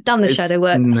that, done the shadow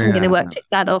work, I'm going to work, tick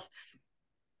that off.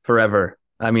 Forever.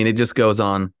 I mean, it just goes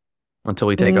on until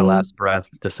we take our last breath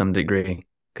to some degree,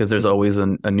 because there's always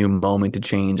a new moment to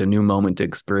change, a new moment to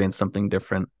experience something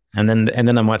different, and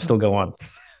then I might still go on.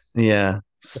 Yeah.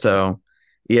 So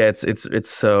yeah, it's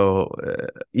so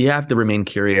you have to remain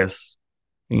curious.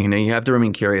 You have to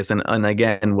remain curious. And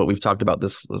again, what we've talked about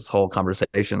this whole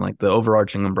conversation, like the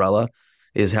overarching umbrella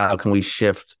is how can we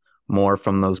shift more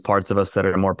from those parts of us that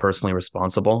are more personally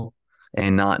responsible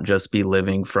and not just be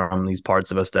living from these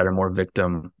parts of us that are more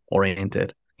victim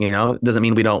oriented. It doesn't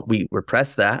mean we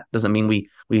repress that. Doesn't mean we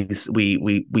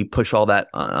push all that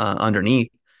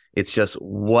underneath. It's just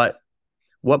what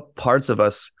parts of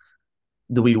us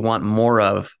do we want more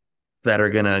of that are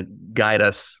going to guide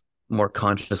us more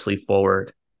consciously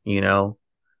forward,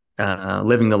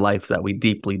 living the life that we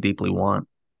deeply, deeply want.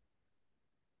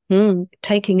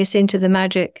 Taking us into the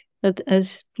magic,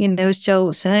 as Joel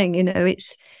was saying,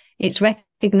 it's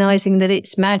recognizing that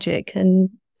it's magic, and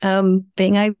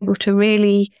being able to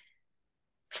really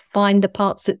find the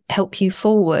parts that help you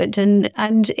forward,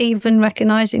 and even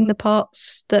recognizing the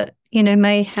parts that,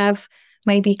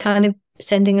 maybe kind of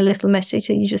sending a little message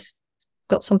that you just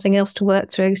got something else to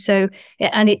work through. So,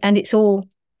 it's all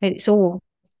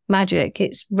magic.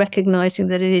 It's recognizing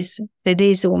that it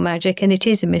is all magic, and it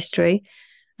is a mystery.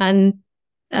 And,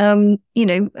 not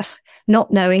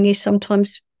knowing is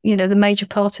sometimes, the major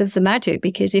part of the magic,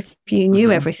 because if you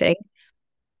knew everything,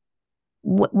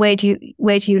 where do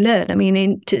you learn? I mean,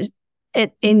 in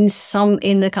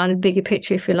the kind of bigger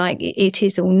picture, if you like, it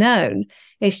is all known.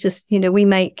 It's just,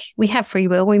 we have free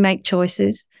will, we make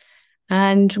choices,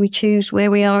 and we choose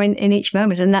where we are in each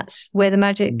moment. And that's where the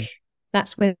magic,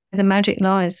 lies,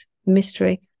 the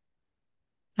mystery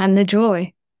and the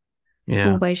joy.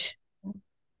 Yeah. Always.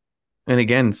 And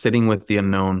again, sitting with the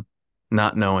unknown,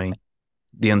 not knowing,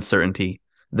 the uncertainty,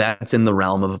 that's in the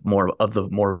realm of the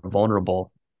more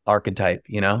vulnerable archetype,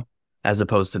 as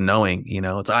opposed to knowing,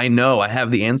 it's, I know I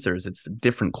have the answers. It's a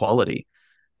different quality.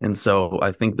 And so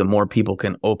I think the more people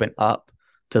can open up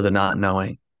to the not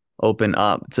knowing, open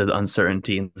up to the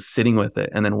uncertainty and sitting with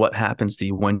it. And then what happens to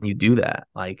you when you do that?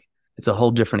 Like, it's a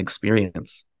whole different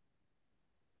experience.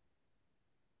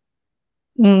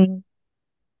 Yeah,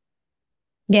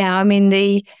 I mean,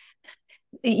 the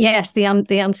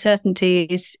uncertainty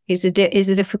is a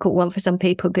difficult one for some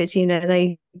people, because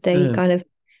they kind of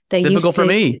difficult for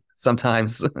me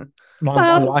sometimes.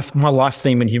 My life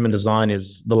theme in human design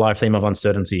is the life theme of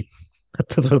uncertainty.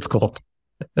 That's what it's called.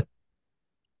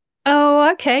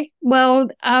 Oh, okay. Well,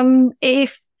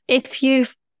 if you're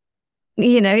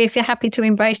happy to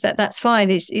embrace that, that's fine.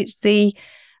 It's the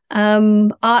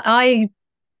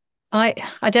I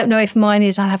don't know if mine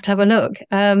is. I have to have a look.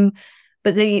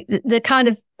 But the kind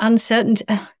of uncertainty,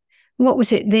 what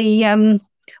was it? The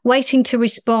waiting to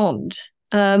respond.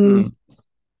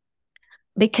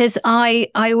 Because I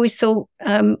always thought,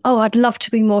 I'd love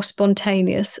to be more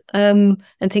spontaneous, and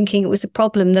thinking it was a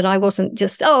problem that I wasn't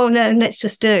just, oh no, let's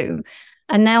just do.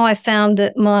 And now I found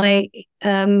that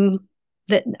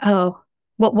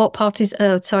what part is?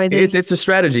 Oh, sorry. It's a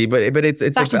strategy, but it's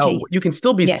strategy. About, you can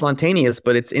still be spontaneous,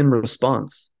 but it's in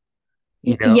response.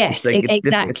 Yes, it's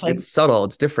exactly. It's subtle.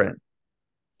 It's different.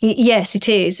 Yes, it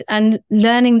is. And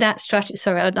learning that strategy.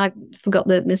 Sorry, I forgot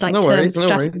there's like term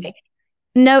strategy.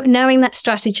 Knowing that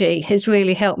strategy has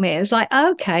really helped me. It was like,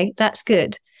 okay, that's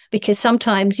good, because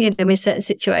sometimes in certain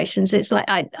situations, it's like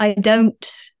I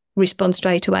don't respond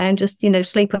straight away and just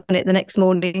sleep on it the next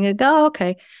morning and go, oh,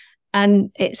 okay.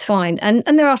 And it's fine.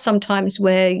 And there are some times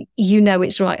where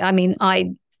it's right. I mean,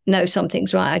 I know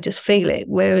something's right. I just feel it.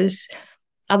 Whereas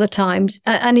other times,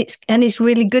 and it's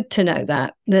really good to know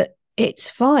that it's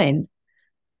fine.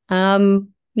 And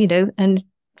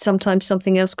sometimes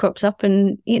something else crops up,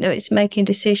 and it's making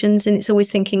decisions, and it's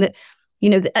always thinking that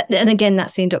and again,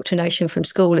 that's the indoctrination from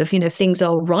school of things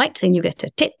are right and you get a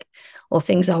tick, or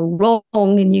things are wrong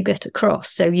and you get a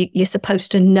cross. So you're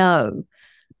supposed to know.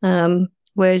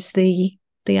 Whereas the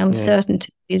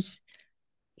uncertainty is,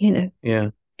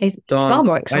 is far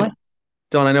more exciting.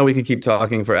 Dawn, I know we could keep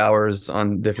talking for hours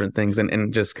on different things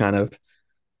and just kind of,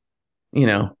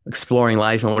 exploring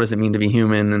life and what does it mean to be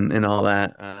human and all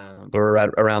that. We're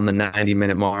at around the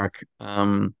 90-minute mark.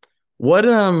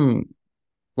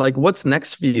 What's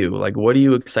next for you? Like, what are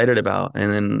you excited about?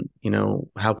 And then,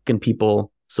 how can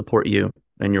people support you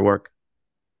and your work?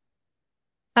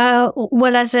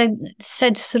 Well, as I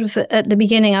said sort of at the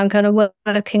beginning, I'm kind of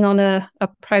working on a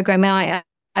program.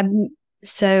 I'm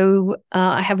So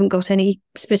I haven't got any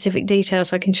specific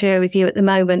details I can share with you at the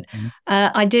moment.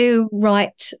 I do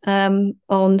write on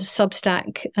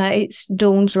Substack. It's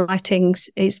Dawn's Writings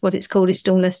is what it's called. It's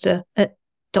Dawn Lester at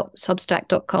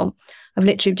 .substack.com. I've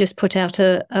literally just put out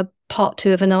a part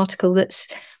 2 of an article that's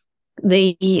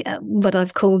what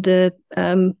I've called the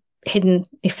hidden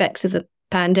effects of the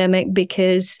pandemic,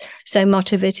 because so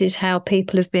much of it is how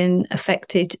people have been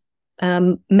affected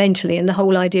mentally, and the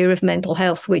whole idea of mental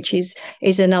health, which is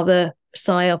another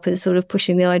psyop, is sort of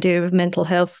pushing the idea of mental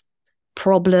health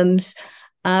problems,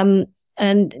 and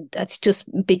that's just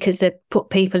because they put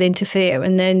people into fear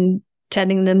and then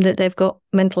telling them that they've got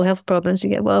mental health problems.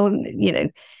 You go, well,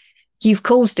 you've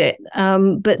caused it,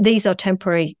 but these are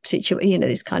temporary situations,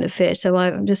 this kind of fear. So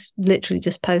I've just literally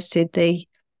just posted the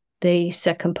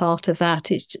second part of that.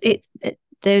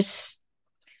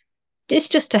 It's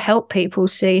just to help people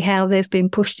see how they've been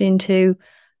pushed into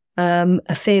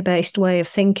a fear-based way of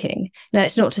thinking. Now,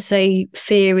 it's not to say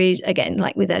fear is, again,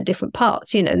 like with our different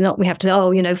parts, not we have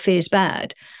to, fear's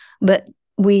bad, but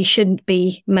we shouldn't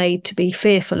be made to be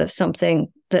fearful of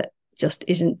something that just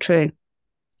isn't true.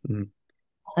 Mm.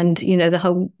 And, the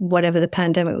whole, whatever the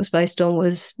pandemic was based on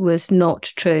was not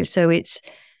true. So it's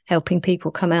helping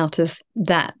people come out of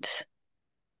that,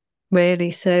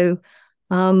 really. So,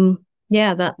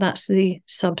 that's the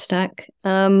Substack.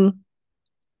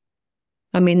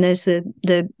 There's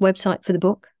the website for the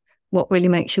book,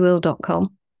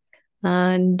 whatreallymakesyouill.com.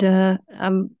 And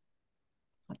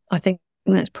I think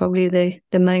that's probably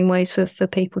the main ways for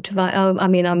people to write. I'm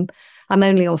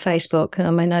only on Facebook.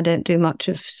 I don't do much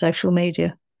of social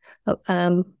media.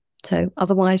 So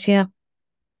otherwise, yeah.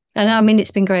 And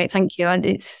it's been great. Thank you. And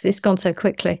it's gone so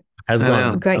quickly. Has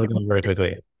gone very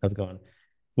quickly. Has gone.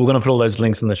 We're going to put all those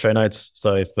links in the show notes.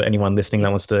 So for anyone listening that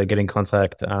wants to get in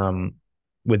contact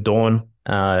with Dawn,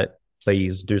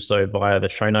 please do so via the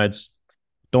show notes.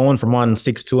 Dawn, from one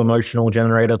 6'2" emotional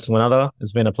generator to another,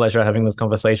 it's been a pleasure having this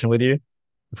conversation with you.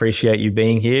 Appreciate you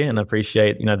being here, and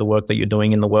appreciate the work that you're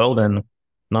doing in the world. And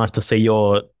nice to see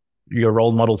your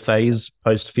role model phase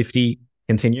post 50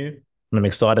 continue. And I'm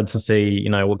excited to see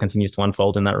what continues to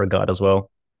unfold in that regard as well.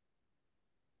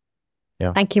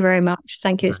 Yeah. Thank you very much.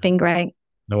 Thank you. It's been great.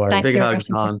 No worries. Big hugs,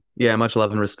 Dawn. Yeah, much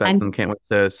love and respect, and can't wait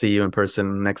to see you in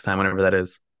person next time, whenever that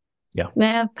is.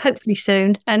 Yeah, hopefully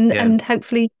soon, and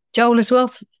hopefully Joel as well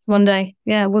one day.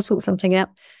 Yeah, we'll sort something out.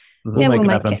 We'll make it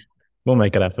happen. We'll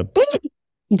make it happen.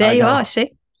 There you are.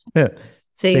 See. Yeah.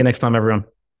 See you next time, everyone.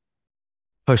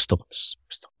 Post thoughts.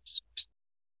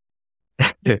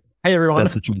 Hey everyone.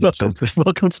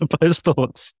 Welcome to Post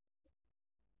Thoughts.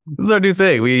 This is our new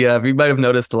thing. We might have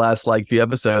noticed the last few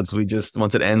episodes. We just,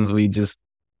 once it ends, we just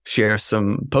share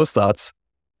some post thoughts.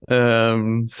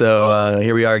 So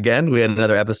here we are again. We had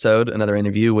another episode, another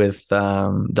interview with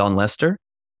Dawn Lester.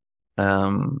 I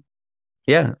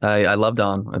love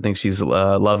Dawn. I think she's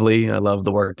lovely. I love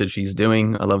the work that she's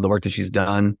doing. I love the work that she's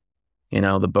done.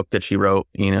 The book that she wrote,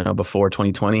 before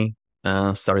 2020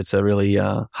 started to really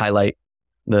highlight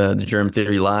the germ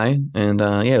theory lie. And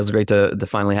it was great to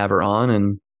finally have her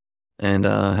on and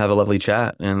have a lovely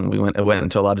chat. And we went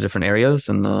into a lot of different areas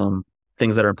and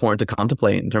things that are important to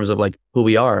contemplate in terms of who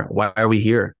we are. Why are we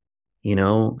here?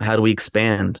 How do we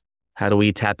expand? How do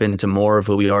we tap into more of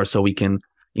who we are so we can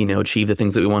achieve the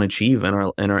things that we want to achieve in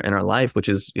our life, which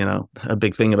is a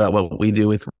big thing about what we do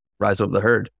with Rise Above the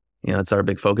Herd. It's our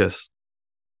big focus.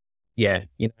 Yeah,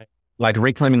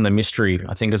 reclaiming the mystery,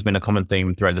 I think, has been a common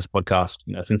theme throughout this podcast,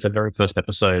 since the very first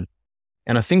episode.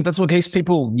 And I think that's what keeps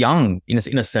people young, in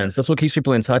a sense. That's what keeps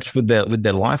people in touch with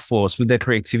their life force, with their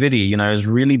creativity, is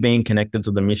really being connected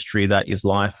to the mystery that is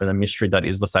life, and the mystery that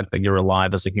is the fact that you're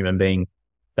alive as a human being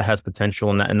that has potential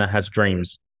and that has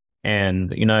dreams. And,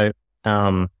 this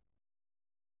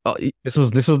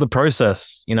is the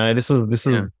process, this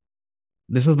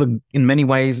is in many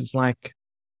ways, it's like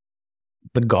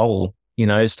the goal,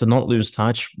 is to not lose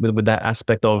touch with that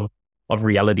aspect of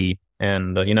reality.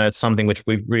 And, it's something which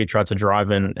we've really tried to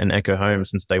drive and echo home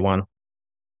since day one.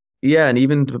 Yeah. And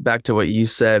even back to what you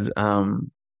said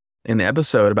in the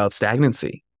episode about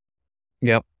stagnancy.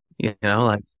 Yep.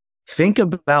 Think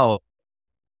about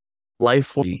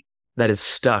life that is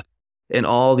stuck in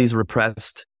all these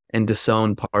repressed and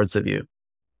disowned parts of you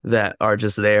that are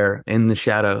just there in the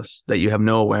shadows that you have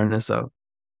no awareness of.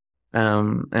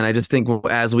 And I just think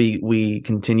as we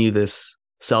continue this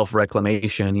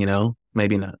self-reclamation,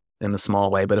 maybe not in the small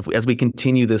way, but as we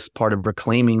continue this part of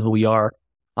reclaiming who we are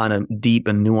on a deep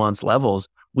and nuanced levels,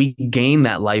 we gain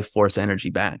that life force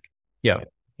energy back. Yeah.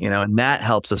 And that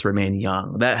helps us remain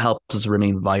young. That helps us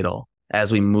remain vital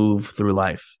as we move through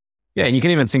life. Yeah, and you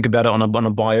can even think about it on a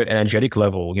bioenergetic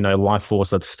level, life force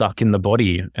that's stuck in the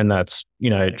body and that's,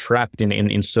 trapped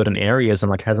in certain areas and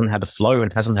like hasn't had a flow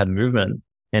and hasn't had movement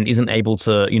and isn't able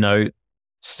to,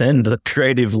 send the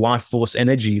creative life force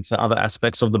energy to other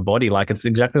aspects of the body. Like it's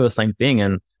exactly the same thing.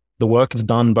 And the work is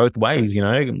done both ways,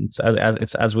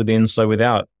 it's as within, so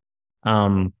without.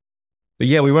 But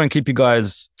yeah, we won't keep you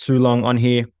guys too long on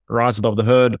here. Rise Above the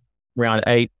Herd, round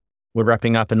 8. We're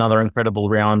wrapping up another incredible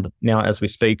round now as we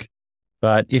speak.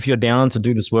 But if you're down to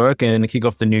do this work and kick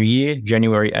off the new year,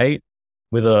 January 8,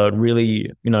 with a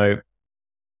really,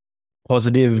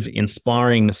 positive,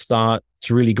 inspiring start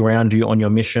to really ground you on your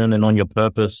mission and on your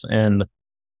purpose and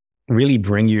really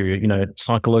bring you,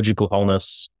 psychological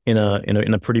wholeness in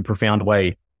a pretty profound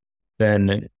way,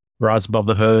 then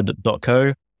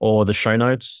riseabovetheherd.co or the show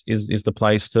notes is the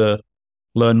place to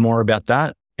learn more about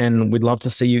that. And we'd love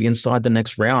to see you inside the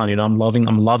next round. I'm loving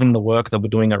the work that we're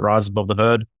doing at Rise Above the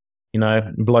Herd.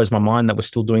 It blows my mind that we're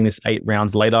still doing this 8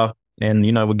 rounds later. And,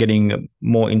 we're getting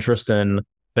more interest and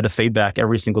better feedback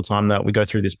every single time that we go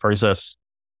through this process.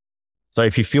 So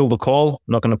if you feel the call,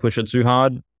 I'm not going to push it too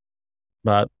hard,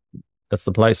 but that's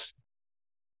the place.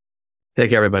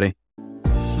 Take care, everybody.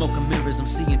 Smoking mirrors, I'm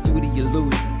seeing through the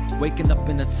illusion. Waking up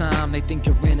in a time they think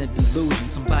you're in a delusion.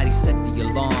 Somebody set the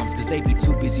alarms, cause they be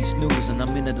too busy snoozing.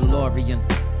 I'm in a DeLorean.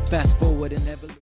 Fast forward and never